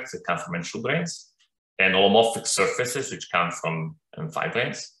defects that come from M2 branes, and holomorphic surfaces, which come from M5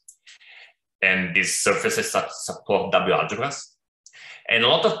 branes. And these surfaces support W algebras. And a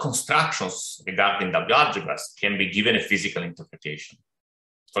lot of constructions regarding W algebras can be given a physical interpretation.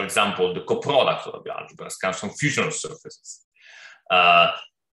 For example, the coproduct of W algebras comes from fusional surfaces.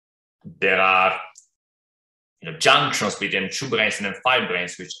 There are junctions between M2 branes and M5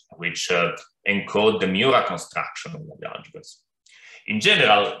 branes, which encode the Miura construction of W algebras. In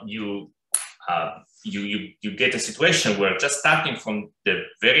general, you get a situation where, just starting from the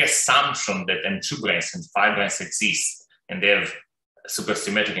very assumption that M2 branes and 5 branes exist and they have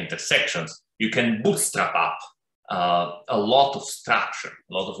supersymmetric intersections, you can bootstrap up a lot of structure,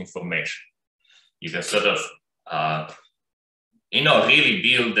 a lot of information. You can sort of, really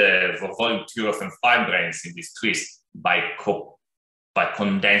build the volume theory of M5 branes in this twist by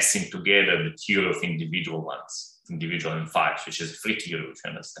condensing together the theory of individual ones, individual M5s, which is a free theory, which you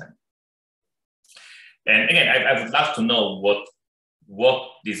understand. And again, I would love to know what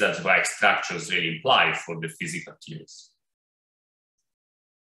these algebraic structures really imply for the physical theories.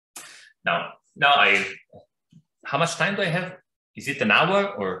 Now how much time do I have? Is it an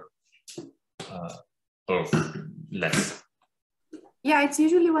hour or less? Yeah, it's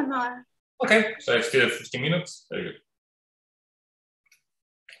usually 1 hour. Okay, so I still have 15 minutes. Very good.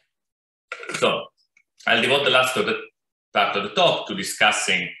 So I'll devote the last part of the talk to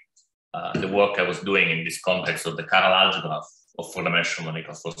discussing the work I was doing in this context of the chiral algebra of 4-dimensional n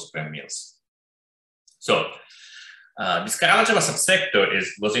equals 4 super Mills. So This chiral algebra subsector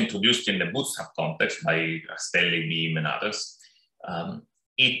was introduced in the bootstrap context by Rastelli, Beam, and others.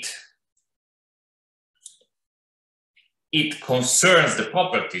 It concerns the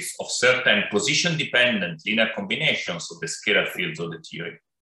properties of certain position-dependent linear combinations of the scalar fields of the theory.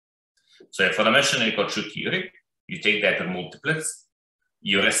 So for the dimensional equal true theory, you take the hypermultiplets,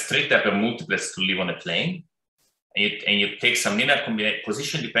 you restrict the hypermultiplets to live on a plane, and you take some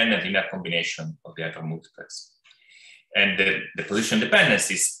position-dependent linear combination of the hypermultiplets. And the position dependence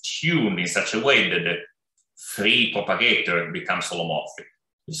is tuned in such a way that the free propagator becomes holomorphic.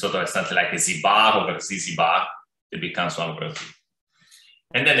 It's sort of something like a z bar over z bar. It becomes 1 over 3.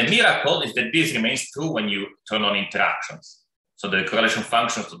 And then the miracle is that this remains true when you turn on interactions. So the correlation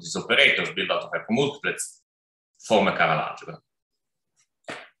functions of these operators built out of hypermultiplets form a chiral algebra.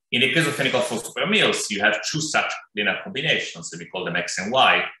 In the case of n equals 4 supermills, you have two such linear combinations, and we call them X and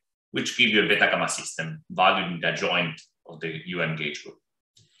Y, which give you a beta gamma system valued in the adjoint of the UN gauge group.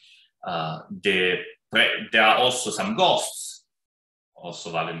 There are also some ghosts,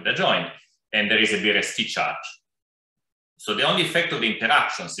 also valued in the adjoint, and there is a BRST charge. So the only effect of the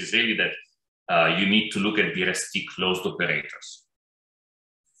interactions is really that you need to look at BRST closed operators.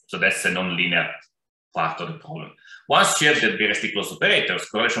 So that's a nonlinear part of the problem. Once you have the BRST closed operators,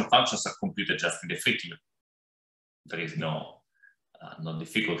 correlation functions are computed just in the free theory. There is no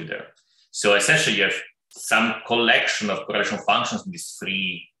difficulty there. So essentially you have some collection of correlation functions in this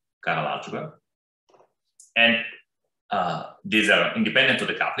free chiral algebra. And these are independent of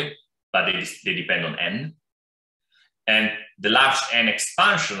the coupling, but they depend on n. And the large n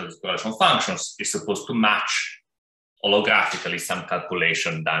expansion of the correlation functions is supposed to match holographically some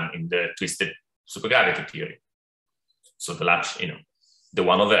calculation done in the twisted supergravity theory. So the large, the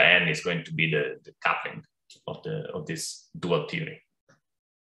 1 over n is going to be the coupling of this dual theory.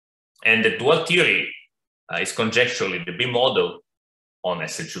 And the dual theory is conjecturally the B model on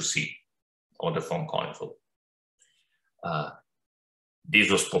SL2C, or the form conical.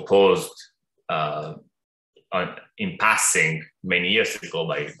 This was proposed in passing many years ago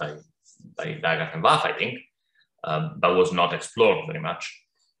by Dagat and Waff, I think, but was not explored very much.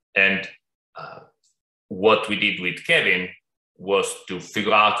 And what we did with Kevin was to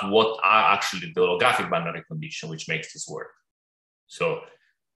figure out what are actually the holographic boundary conditions which makes this work. So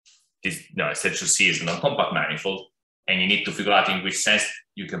this SL2C is a non-compact manifold, and you need to figure out in which sense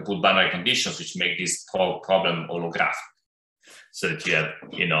you can put boundary conditions which make this problem holographic. So that you have,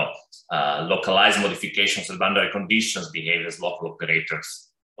 localized modifications of boundary conditions behave as local operators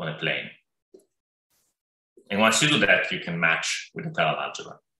on a plane. And once you do that, you can match with the chiral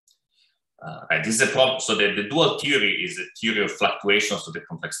algebra. Right, this is a problem. So the dual theory is a theory of fluctuations of the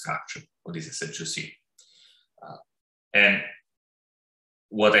complex structure of this SL2C. And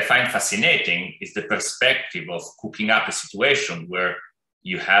what I find fascinating is the perspective of cooking up a situation where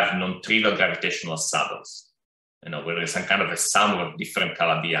you have non-trivial gravitational saddles. Where there's some kind of a sum of different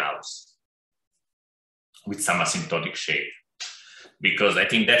Calabi-House with some asymptotic shape. Because I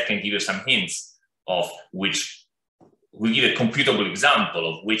think that can give you some hints of which, we give a computable example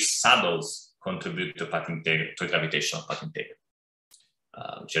of which saddles contribute to a gravitational path integral,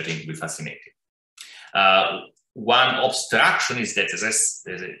 which I think will be fascinating. One obstruction is that,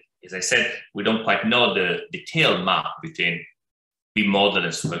 as I said, we don't quite know the detailed map between B model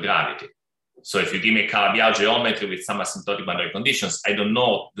and supergravity. So if you give me a Calabi-Yau geometry with some asymptotic boundary conditions, I do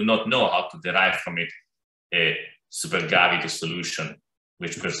not know how to derive from it a supergravity solution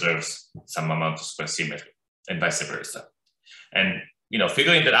which preserves some amount of supersymmetry, and vice versa. And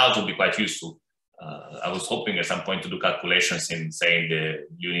figuring that out would be quite useful. I was hoping at some point to do calculations in, say, the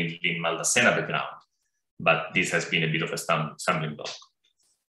Lin-Maldacena background, but this has been a bit of a stumbling block.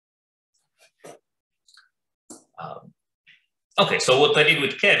 Okay, so what I did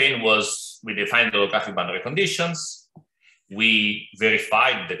with Kevin was we defined the holographic boundary conditions. We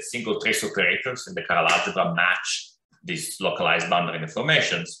verified that single trace operators in the chiral algebra match these localized boundary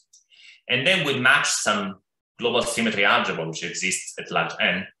deformations. And then we matched some global symmetry algebra, which exists at large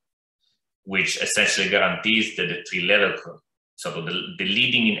n, which essentially guarantees that the tree-level, so the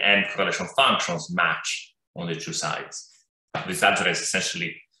leading in n correlation functions match on the two sides. This algebra is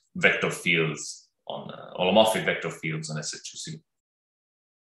essentially vector fields on holomorphic vector fields on SL2C.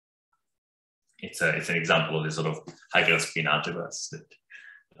 It's an example of the sort of high-grade spin algebras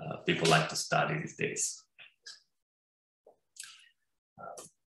that people like to study these days.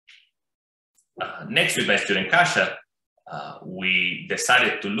 Next, with my student Kasia, we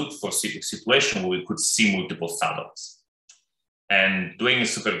decided to look for a situation where we could see multiple saddles. And doing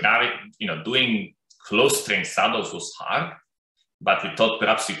supergravity, doing closed string saddles was hard, but we thought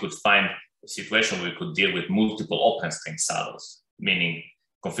perhaps we could find a situation where we could deal with multiple open string saddles, meaning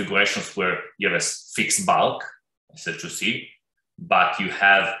configurations where you have a fixed bulk, SL2C, but you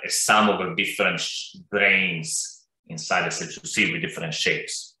have a sum over different branes inside SL2C with different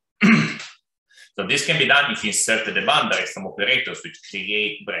shapes. So this can be done if you insert the boundary some operators which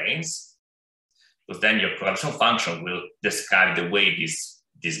create branes, because then your correlation function will describe the way these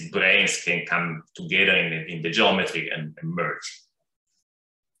branes can come together in the geometry and merge.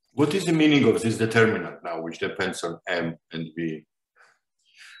 What is the meaning of this determinant now, which depends on M and V?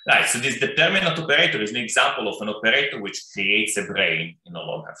 Right, so this determinant operator is an example of an operator which creates a brane in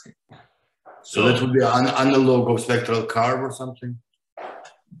holography. So that would be an analog of spectral curve or something?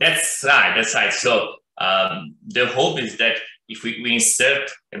 That's right. So the hope is that if we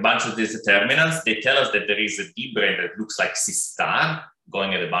insert a bunch of these determinants, they tell us that there is a D brane that looks like C star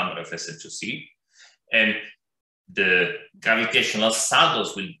going at the boundary of SL2C, and the gravitational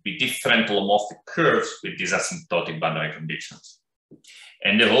saddles will be different holomorphic curves with these asymptotic boundary conditions.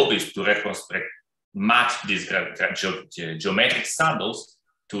 And the hope is to match these geometric saddles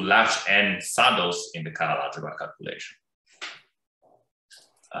to large N saddles in the chiral algebra calculation.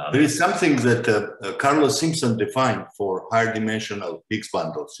 There is something that Carlos Simpson defined for higher dimensional Higgs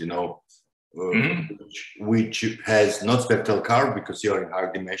bundles, you know, which has not spectral curve because you are in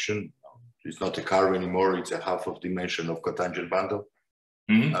higher dimension. It's not a curve anymore, it's a half of dimension of cotangent bundle.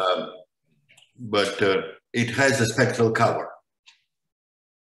 But it has a spectral cover.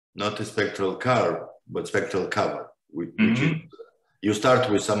 Not a spectral curve, but spectral cover. Which is, you start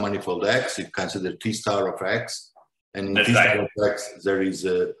with some manifold X, you consider T star of X, and in T star of X, there is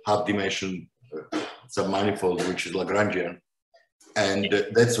a half dimension submanifold, which is Lagrangian. And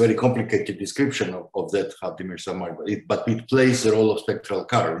that's very complicated description of that half dimension submanifold. But it plays the role of spectral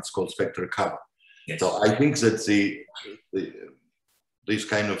cover. It's called spectral cover. Yes. So I think that these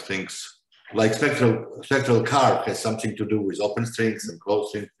kind of things, like spectral curve, has something to do with open strings and closed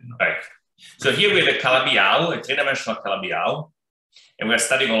strings. You know. Right. So here we have a Calabi-Yau, a three-dimensional Calabi-Yau, and we're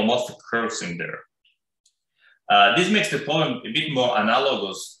studying holomorphic curves in there. This makes the problem a bit more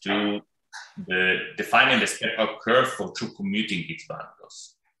analogous to defining the spectral curve for two commuting Higgs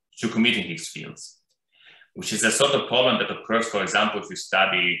bundles, two commuting Higgs fields, which is a sort of problem that occurs, for example, if you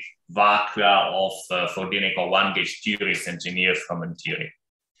study vacua of for DNA equal 1 gauge theories engineered from M theory,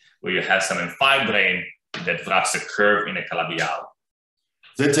 where you have some M5 brane that wraps a curve in a Calabi-Yau.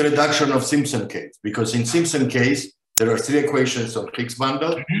 That's a reduction of Simpson case, because in Simpson case, there are three equations of Higgs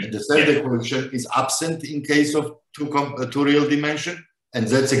bundle, and the third equation is absent in case of two real dimension, and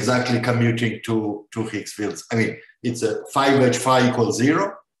that's exactly commuting to Higgs fields. I mean, it's a phi wedge phi equals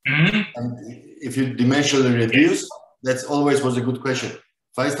 0, and if you dimensionally reduce, that's always was a good question.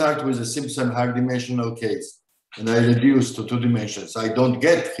 If I start with a Simpson high dimensional case, and I reduce to 2 dimensions, I don't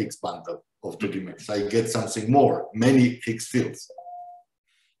get Higgs bundle of 2 dimensions. I get something more, many Higgs fields.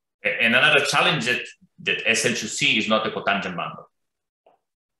 And another challenge that SL2C is not a cotangent bundle.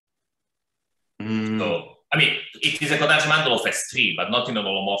 So, I mean, it is a cotangent bundle of S3, but not in a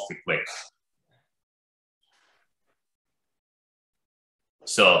holomorphic way.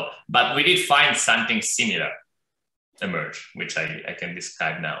 So, but we did find something similar emerge, which I can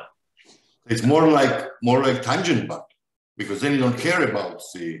describe now. It's more like tangent bundle, because then you don't care about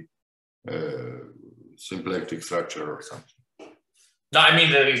the symplectic structure or something. No, I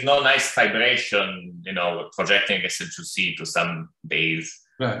mean, there is no nice vibration, you know, projecting SL2C to some base.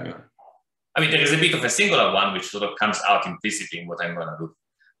 Yeah. I mean, there is a bit of a singular one, which sort of comes out implicitly in what I'm going to do.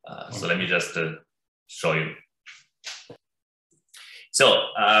 So let me just show you. So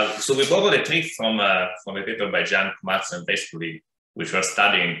we borrowed a trick from a paper by Jan Kumatsu and Veshpuri, which were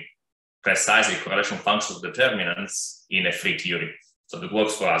studying precisely correlation functions of determinants in a free theory. So that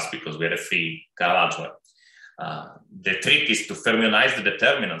works for us because we had a free chiral algebra. The trick is to fermionize the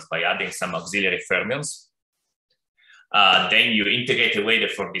determinants by adding some auxiliary fermions. Then you integrate away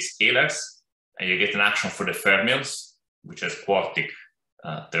for the scalars, and you get an action for the fermions, which has quartic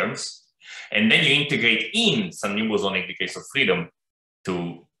terms. And then you integrate in some new bosonic decays of freedom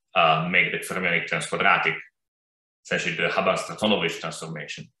to make the fermionic terms quadratic, essentially the Hubbard-Stratonovich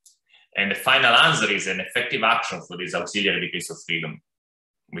transformation. And the final answer is an effective action for these auxiliary decays of freedom,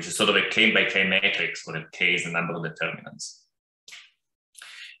 which is sort of a K by K matrix where K is the number of determinants.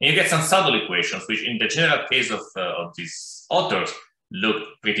 And you get some subtle equations, which in the general case of these authors look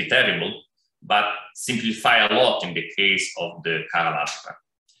pretty terrible, but simplify a lot in the case of the chiral algebra.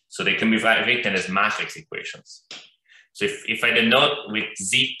 So they can be written as matrix equations. So if I denote with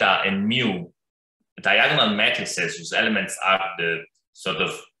zeta and mu diagonal matrices whose elements are the sort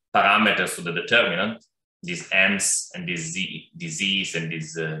of parameters of the determinant, these M's and these Z's and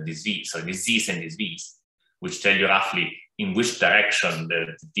these V's, these Z's and these V's, which tell you roughly in which direction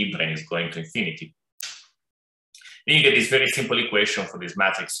the D-brane is going to infinity. Then you get this very simple equation for this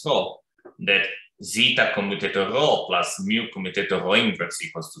matrix rho, that zeta commutator rho plus mu commutator rho inverse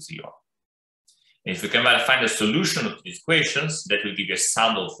equals to 0. And if you can find a solution to these equations, that will give you a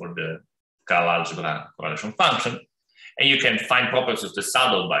saddle for the Karl algebra correlation function. And you can find properties of the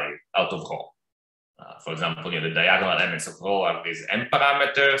saddle out of rho. For example, the diagonal elements of rho are these M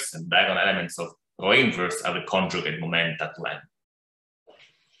parameters, and diagonal elements of rho inverse are the conjugate momenta to N.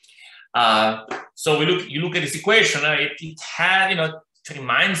 So you look at this equation, it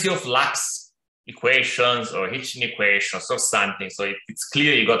reminds you of Lax equations or Hitchin equations or something. So it's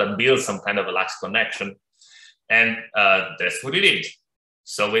clear you got to build some kind of a Lax connection. And that's what we did.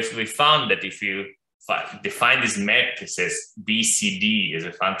 So we found that if you define these matrices BCD as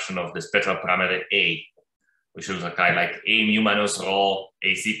a function of the spectral parameter A, which is like A mu minus rho,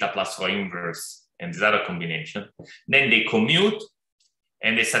 A zeta plus rho inverse, and this other combination, then they commute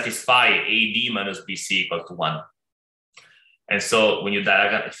and they satisfy AD minus BC equal to 1. And so when you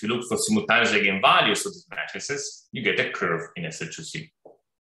diagram, if you look for simultaneous eigenvalues of these matrices, you get a curve in SL2C.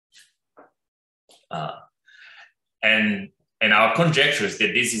 And our conjecture is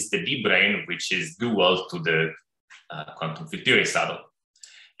that this is the D-brane, which is dual to the quantum field theory saddle.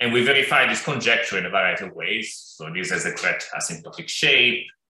 And we verify this conjecture in a variety of ways. So this has a correct asymptotic shape.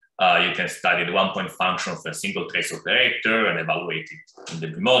 You can study the one-point function of a single trace operator and evaluate it in the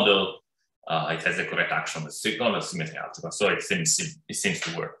B model. It has the correct action on the signal and symmetry algebra. So it seems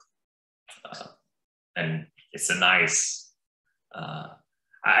to work. And it's a nice,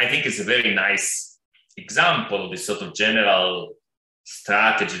 I think it's a very nice example of this sort of general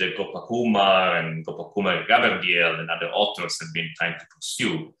strategy that Gopal and Gabriel and other authors have been trying to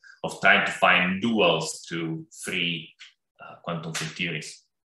pursue, of trying to find duals to free quantum field theories.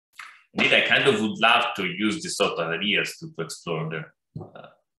 Indeed, I kind of would love to use this sort of ideas to explore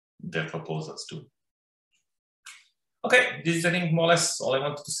their proposals too. Okay, this is, I think, more or less all I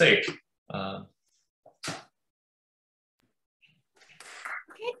wanted to say.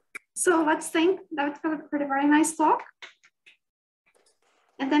 So let's thank David for the very nice talk.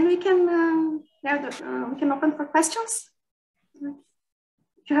 And then we can open for questions.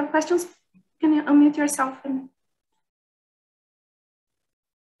 If you have questions, can you unmute yourself?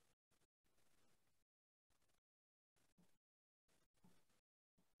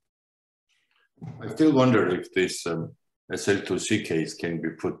 I still wonder if this SL2C case can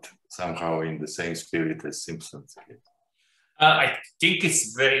be put somehow in the same spirit as Simpson's case. I think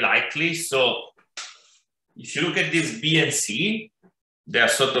it's very likely. So if you look at this B and C, they are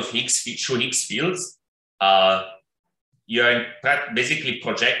sort of true Higgs fields. You're basically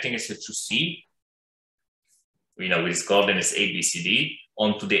projecting SL2C, with its coordinates A, B, C, D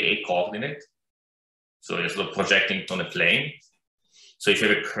onto the A coordinate. So you're sort of projecting it on a plane. So if you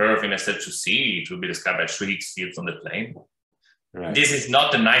have a curve in SL2C, it will be described as true Higgs fields on the plane. Right. This is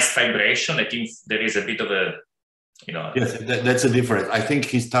not a nice vibration. I think there is a bit of a, Yes, that's a difference. I think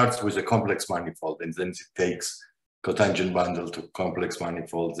he starts with a complex manifold and then he takes cotangent bundle to complex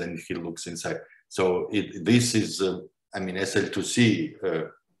manifolds and he looks inside. So this is, SL2C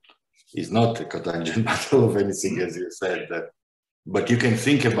is not a cotangent bundle of anything, as you said. But you can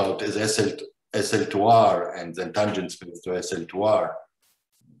think about as SL2R and then tangent space to SL2R.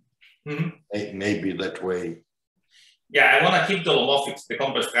 Maybe that way. Yeah, I want to keep the holomorphic, the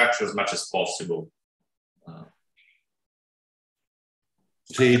complex structure as much as possible.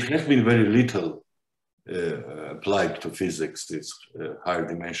 See, it has been very little applied to physics, these higher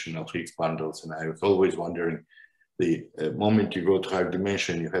dimensional Higgs bundles. And I was always wondering, the moment you go to higher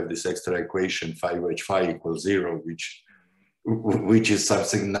dimension, you have this extra equation, phi wedge phi equals 0, which is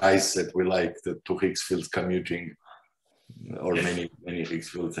something nice that we like, the two Higgs fields commuting, or many Higgs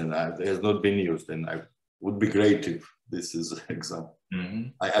fields, and it has not been used. And I would be great if this is an example.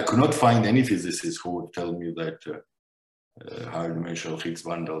 I could not find any physicist who would tell me that higher dimensional Higgs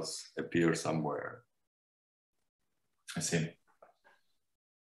bundles appear somewhere. I see.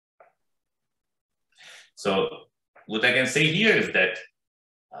 So what I can say here is that,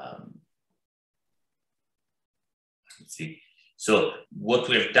 let's see. So what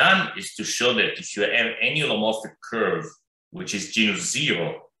we have done is to show that if you have any holomorphic curve, which is genus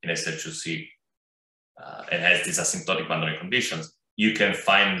 0 in SL2C, and has these asymptotic boundary conditions, you can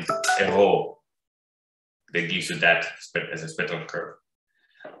find a rho that gives you that as a spectral curve.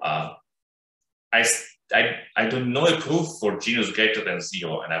 I don't know a proof for genus greater than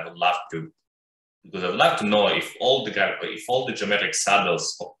 0, and I would love to, because I would love to know if all the geometric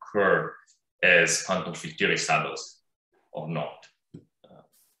saddles occur as quantum field theory saddles or not.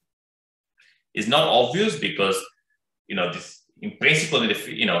 It's not obvious because, this in principle,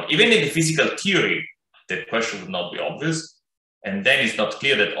 even in the physical theory, the question would not be obvious. And then it's not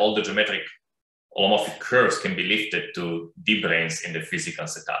clear that all the geometric holomorphic curves can be lifted to D-branes in the physical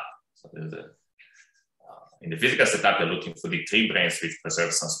setup. So in the physical setup, you're looking for the D3 branes which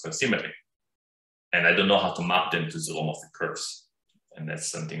preserve some supersymmetry. And I don't know how to map them to holomorphic curves. And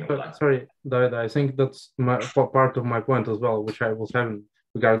that's something sorry, David, I think that's part of my point as well, which I was having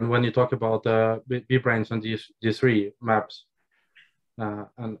regarding when you talk about B-branes and D3 maps.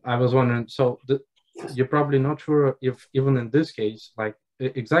 And I was wondering, so you're probably not sure if even in this case, like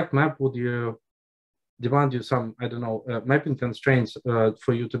exact map, would you demand you some, I don't know, mapping constraints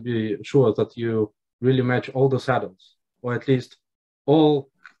for you to be sure that you really match all the saddles, or at least all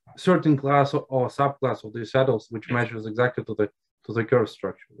certain class or subclass of these saddles, which measures exactly to the curve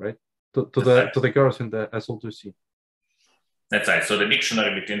structure, right? To the curves in the SL2C. That's right. So the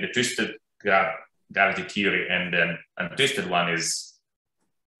dictionary between the twisted gravity theory and the untwisted one is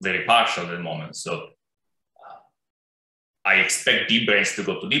very partial at the moment. So I expect D-branes to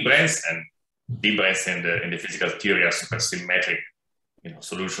go to D-branes, and D-branes in the physical theory are supersymmetric,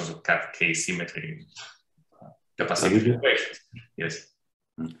 solutions of K symmetry capacity equations. Yes.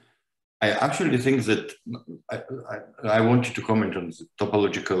 I actually think that I wanted to comment on the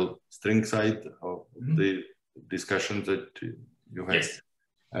topological string side of the discussion that you had.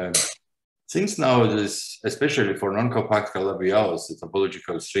 Yes. Since now, especially for non-compact Calabi-Yaos, the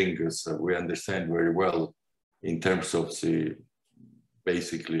topological strings we understand very well in terms of the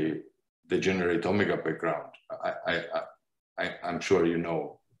basically degenerate omega background. I'm sure you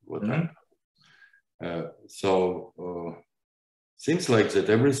know what seems like that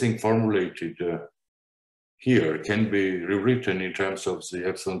everything formulated here can be rewritten in terms of the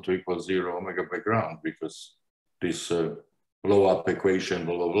epsilon 2 equals 0 omega background, because this blow-up equation,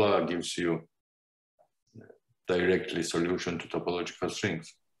 blah, blah, blah, gives you directly solution to topological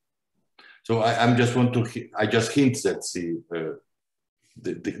strings. So I just hint that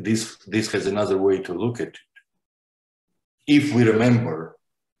this has another way to look at it. If we remember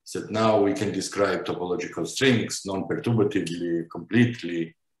that now we can describe topological strings non-perturbatively,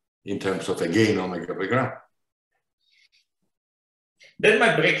 completely, in terms of, again, omega background. That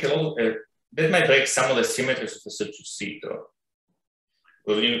might break some of the symmetries of SL2C, though.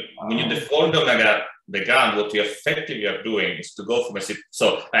 When you default the omega background, what you effectively are doing is to go from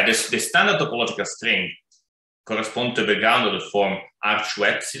the standard topological string correspond to the background of the form R2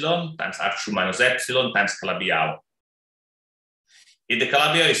 epsilon times R2 minus epsilon times Calabi-Yau. If the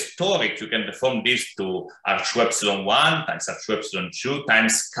Calabi-Yau is toric, you can deform this to R2 epsilon 1 times R2 epsilon 2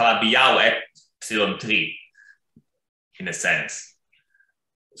 times Calabi-Yau epsilon 3, in a sense.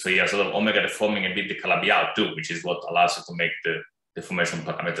 So you're sort of omega deforming a bit the Calabi-Yau too, which is what allows you to make the deformation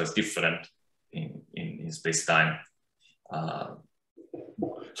parameters different in space-time.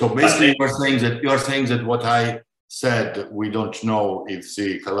 So basically, you are saying that what I said, we don't know if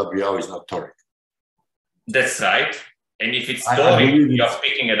the Calabi-Yau is not toric. That's right. And if it's toric, you're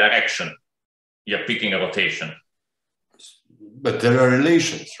picking a direction. You're picking a rotation. But there are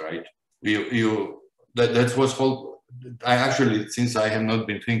relations, right? That was whole. I actually, since I have not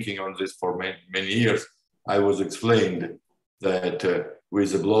been thinking on this for many years, I was explained that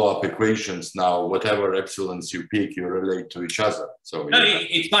with the blow-up equations now, whatever epsilons you pick, you relate to each other. So no,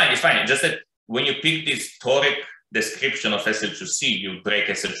 it's fine. It's fine. Just that when you pick this toric description of SL2C, you break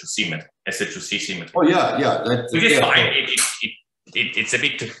SL2C symmetry. Oh yeah. Which is fine. It's a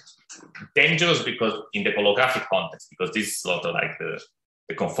bit dangerous because in the holographic context, because this is sort of like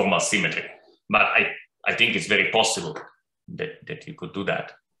the conformal symmetry. But I think it's very possible that you could do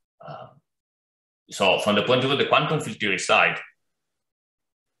that. So from the point of view of the quantum field theory side,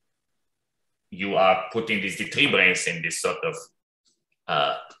 you are putting these D3 branes in this sort of,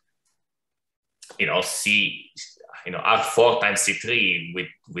 R4 times C3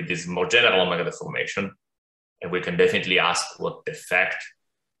 with this more general omega deformation. And we can definitely ask what effect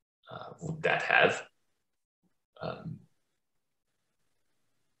would that have.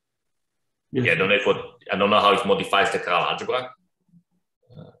 Yes. Yeah, I don't know how it modifies the chiral algebra.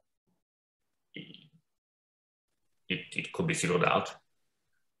 It could be figured out.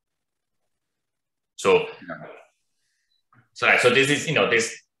 So this is,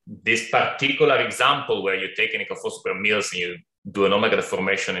 this particular example where you take an equal four super Mills and you do an omega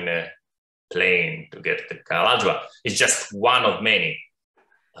deformation in a plane to get the chiral algebra. It's just one of many.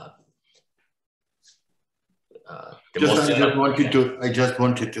 I just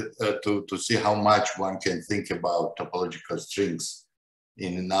wanted to see how much one can think about topological strings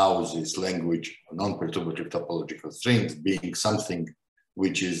in now this language, non-perturbative topological strings being something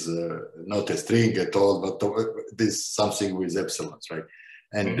which is not a string at all, but this something with epsilons, right?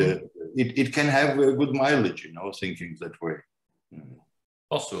 And it can have a good mileage, you know, thinking that way.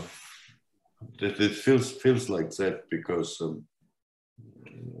 Also, it feels like that because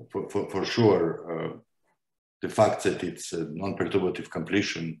for sure, the fact that it's a non-perturbative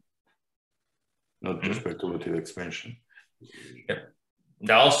completion, not just perturbative expansion. Yeah.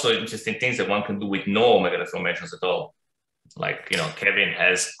 There are also interesting things that one can do with no omega deformations at all. Like, you know, Kevin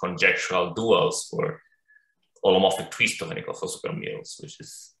has conjectural duals for holomorphic twist of unequal for supermules, which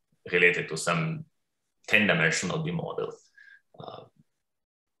is related to some 10-dimensional B model.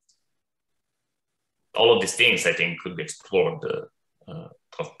 All of these things, I think, could be explored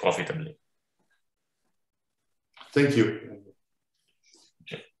profitably. Thank you.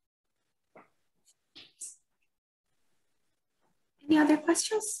 Okay. Any other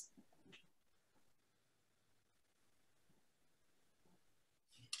questions?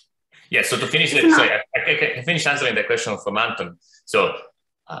 Yeah, so to finish, sorry, I can finish answering the question from Anton. So,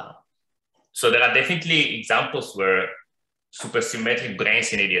 so there are definitely examples where supersymmetric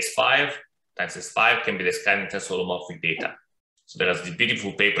branes in ADS5 times S5 can be described in terms of holomorphic data. So there are these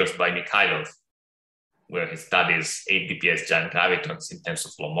beautiful papers by Mikhailov, where he studies 8 DPS giant gravitons in terms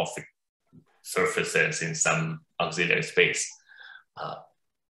of holomorphic surfaces in some auxiliary space.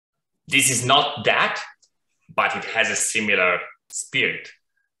 This is not that, but it has a similar spirit.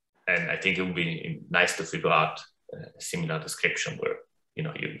 And I think it would be nice to figure out a similar description where, you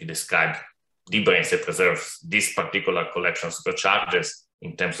know, you describe the branes that preserves this particular collection of supercharges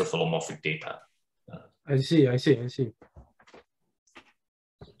in terms of holomorphic data. I see.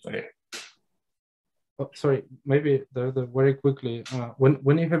 Okay. Oh, sorry, maybe very quickly,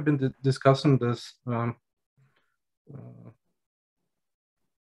 when you have been discussing this,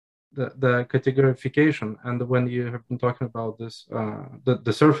 the categorification, and when you have been talking about this,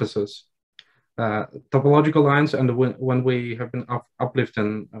 the surfaces, topological lines, and when we have been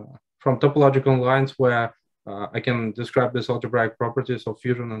uplifting from topological lines where I can describe these algebraic properties of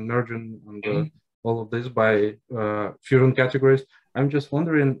fusion and merging and all of this by fusion categories. I'm just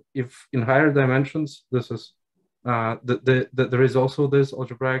wondering if in higher dimensions, this is there is also this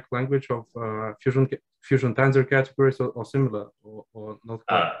algebraic language of fusion tensor categories or similar or not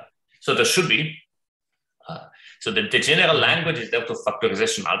quite. So there should be. So the general language is that of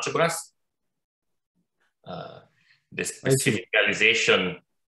factorization algebras. The specific realization,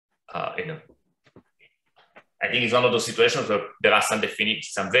 you know, I think it's one of those situations where there are some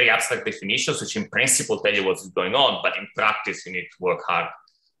very abstract definitions which in principle tell you what's going on, but in practice you need to work hard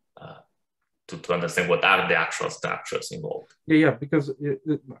to understand what are the actual structures involved. Yeah, because,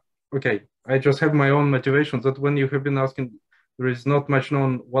 okay, I just have my own motivations that when you have been asking, there is not much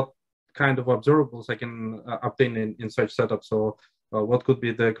known what kind of observables I can obtain in such setups, or what could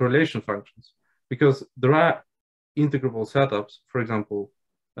be the correlation functions. Because there are integrable setups, for example,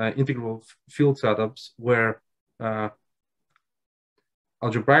 integral field setups where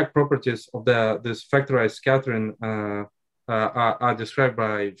algebraic properties of this factorized scattering are described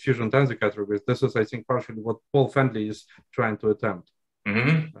by fusion tensor categories. This is, I think, partially what Paul Fendley is trying to attempt.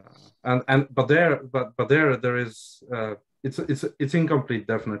 But there is it's incomplete,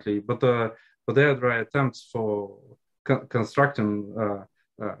 definitely. But there are attempts for constructing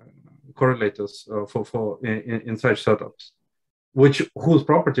correlators in such setups, whose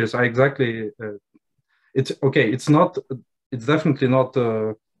properties are exactly. It's okay. It's not. It's definitely not.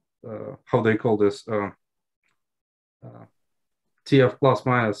 How they call this? TF plus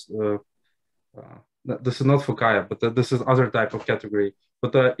minus. This is not Fukaya, but this is other type of category.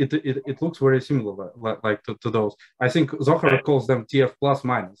 But it looks very similar, like to those. I think Zohar calls them TF plus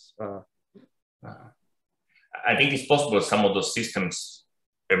minus. I think it's possible some of those systems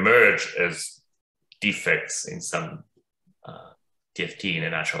emerge as defects in some TFT in a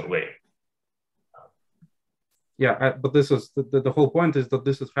natural way. Yeah, but this is the whole point is that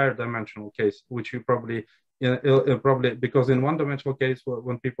this is higher dimensional case, which you probably because in one dimensional case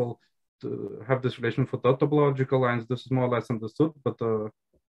when people have this relation for topological lines, this is more or less understood, but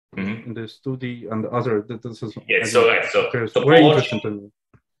in this 2D and other, this is very interesting to me.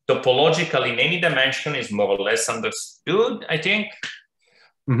 Topological in any dimension is more or less understood, I think.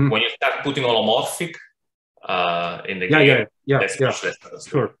 When you start putting holomorphic in the game, that's much less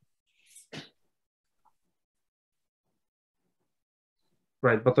understood. Sure.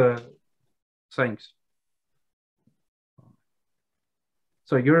 Right, but thanks.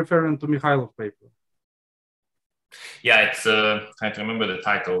 So you're referring to Mikhailov paper? Yeah, it's trying to remember the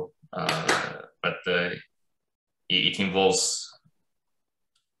title, but it involves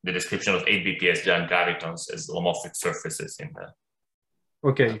the description of 8 BPS giant gravitons as homomorphic surfaces in the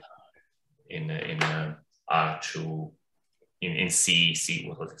R2 in C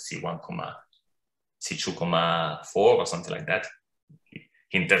what was it, C1, C2, 4 or something like that. He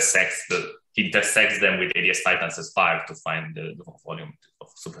intersects them with ADS 5 times S5 to find the volume of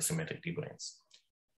supersymmetric D-branes.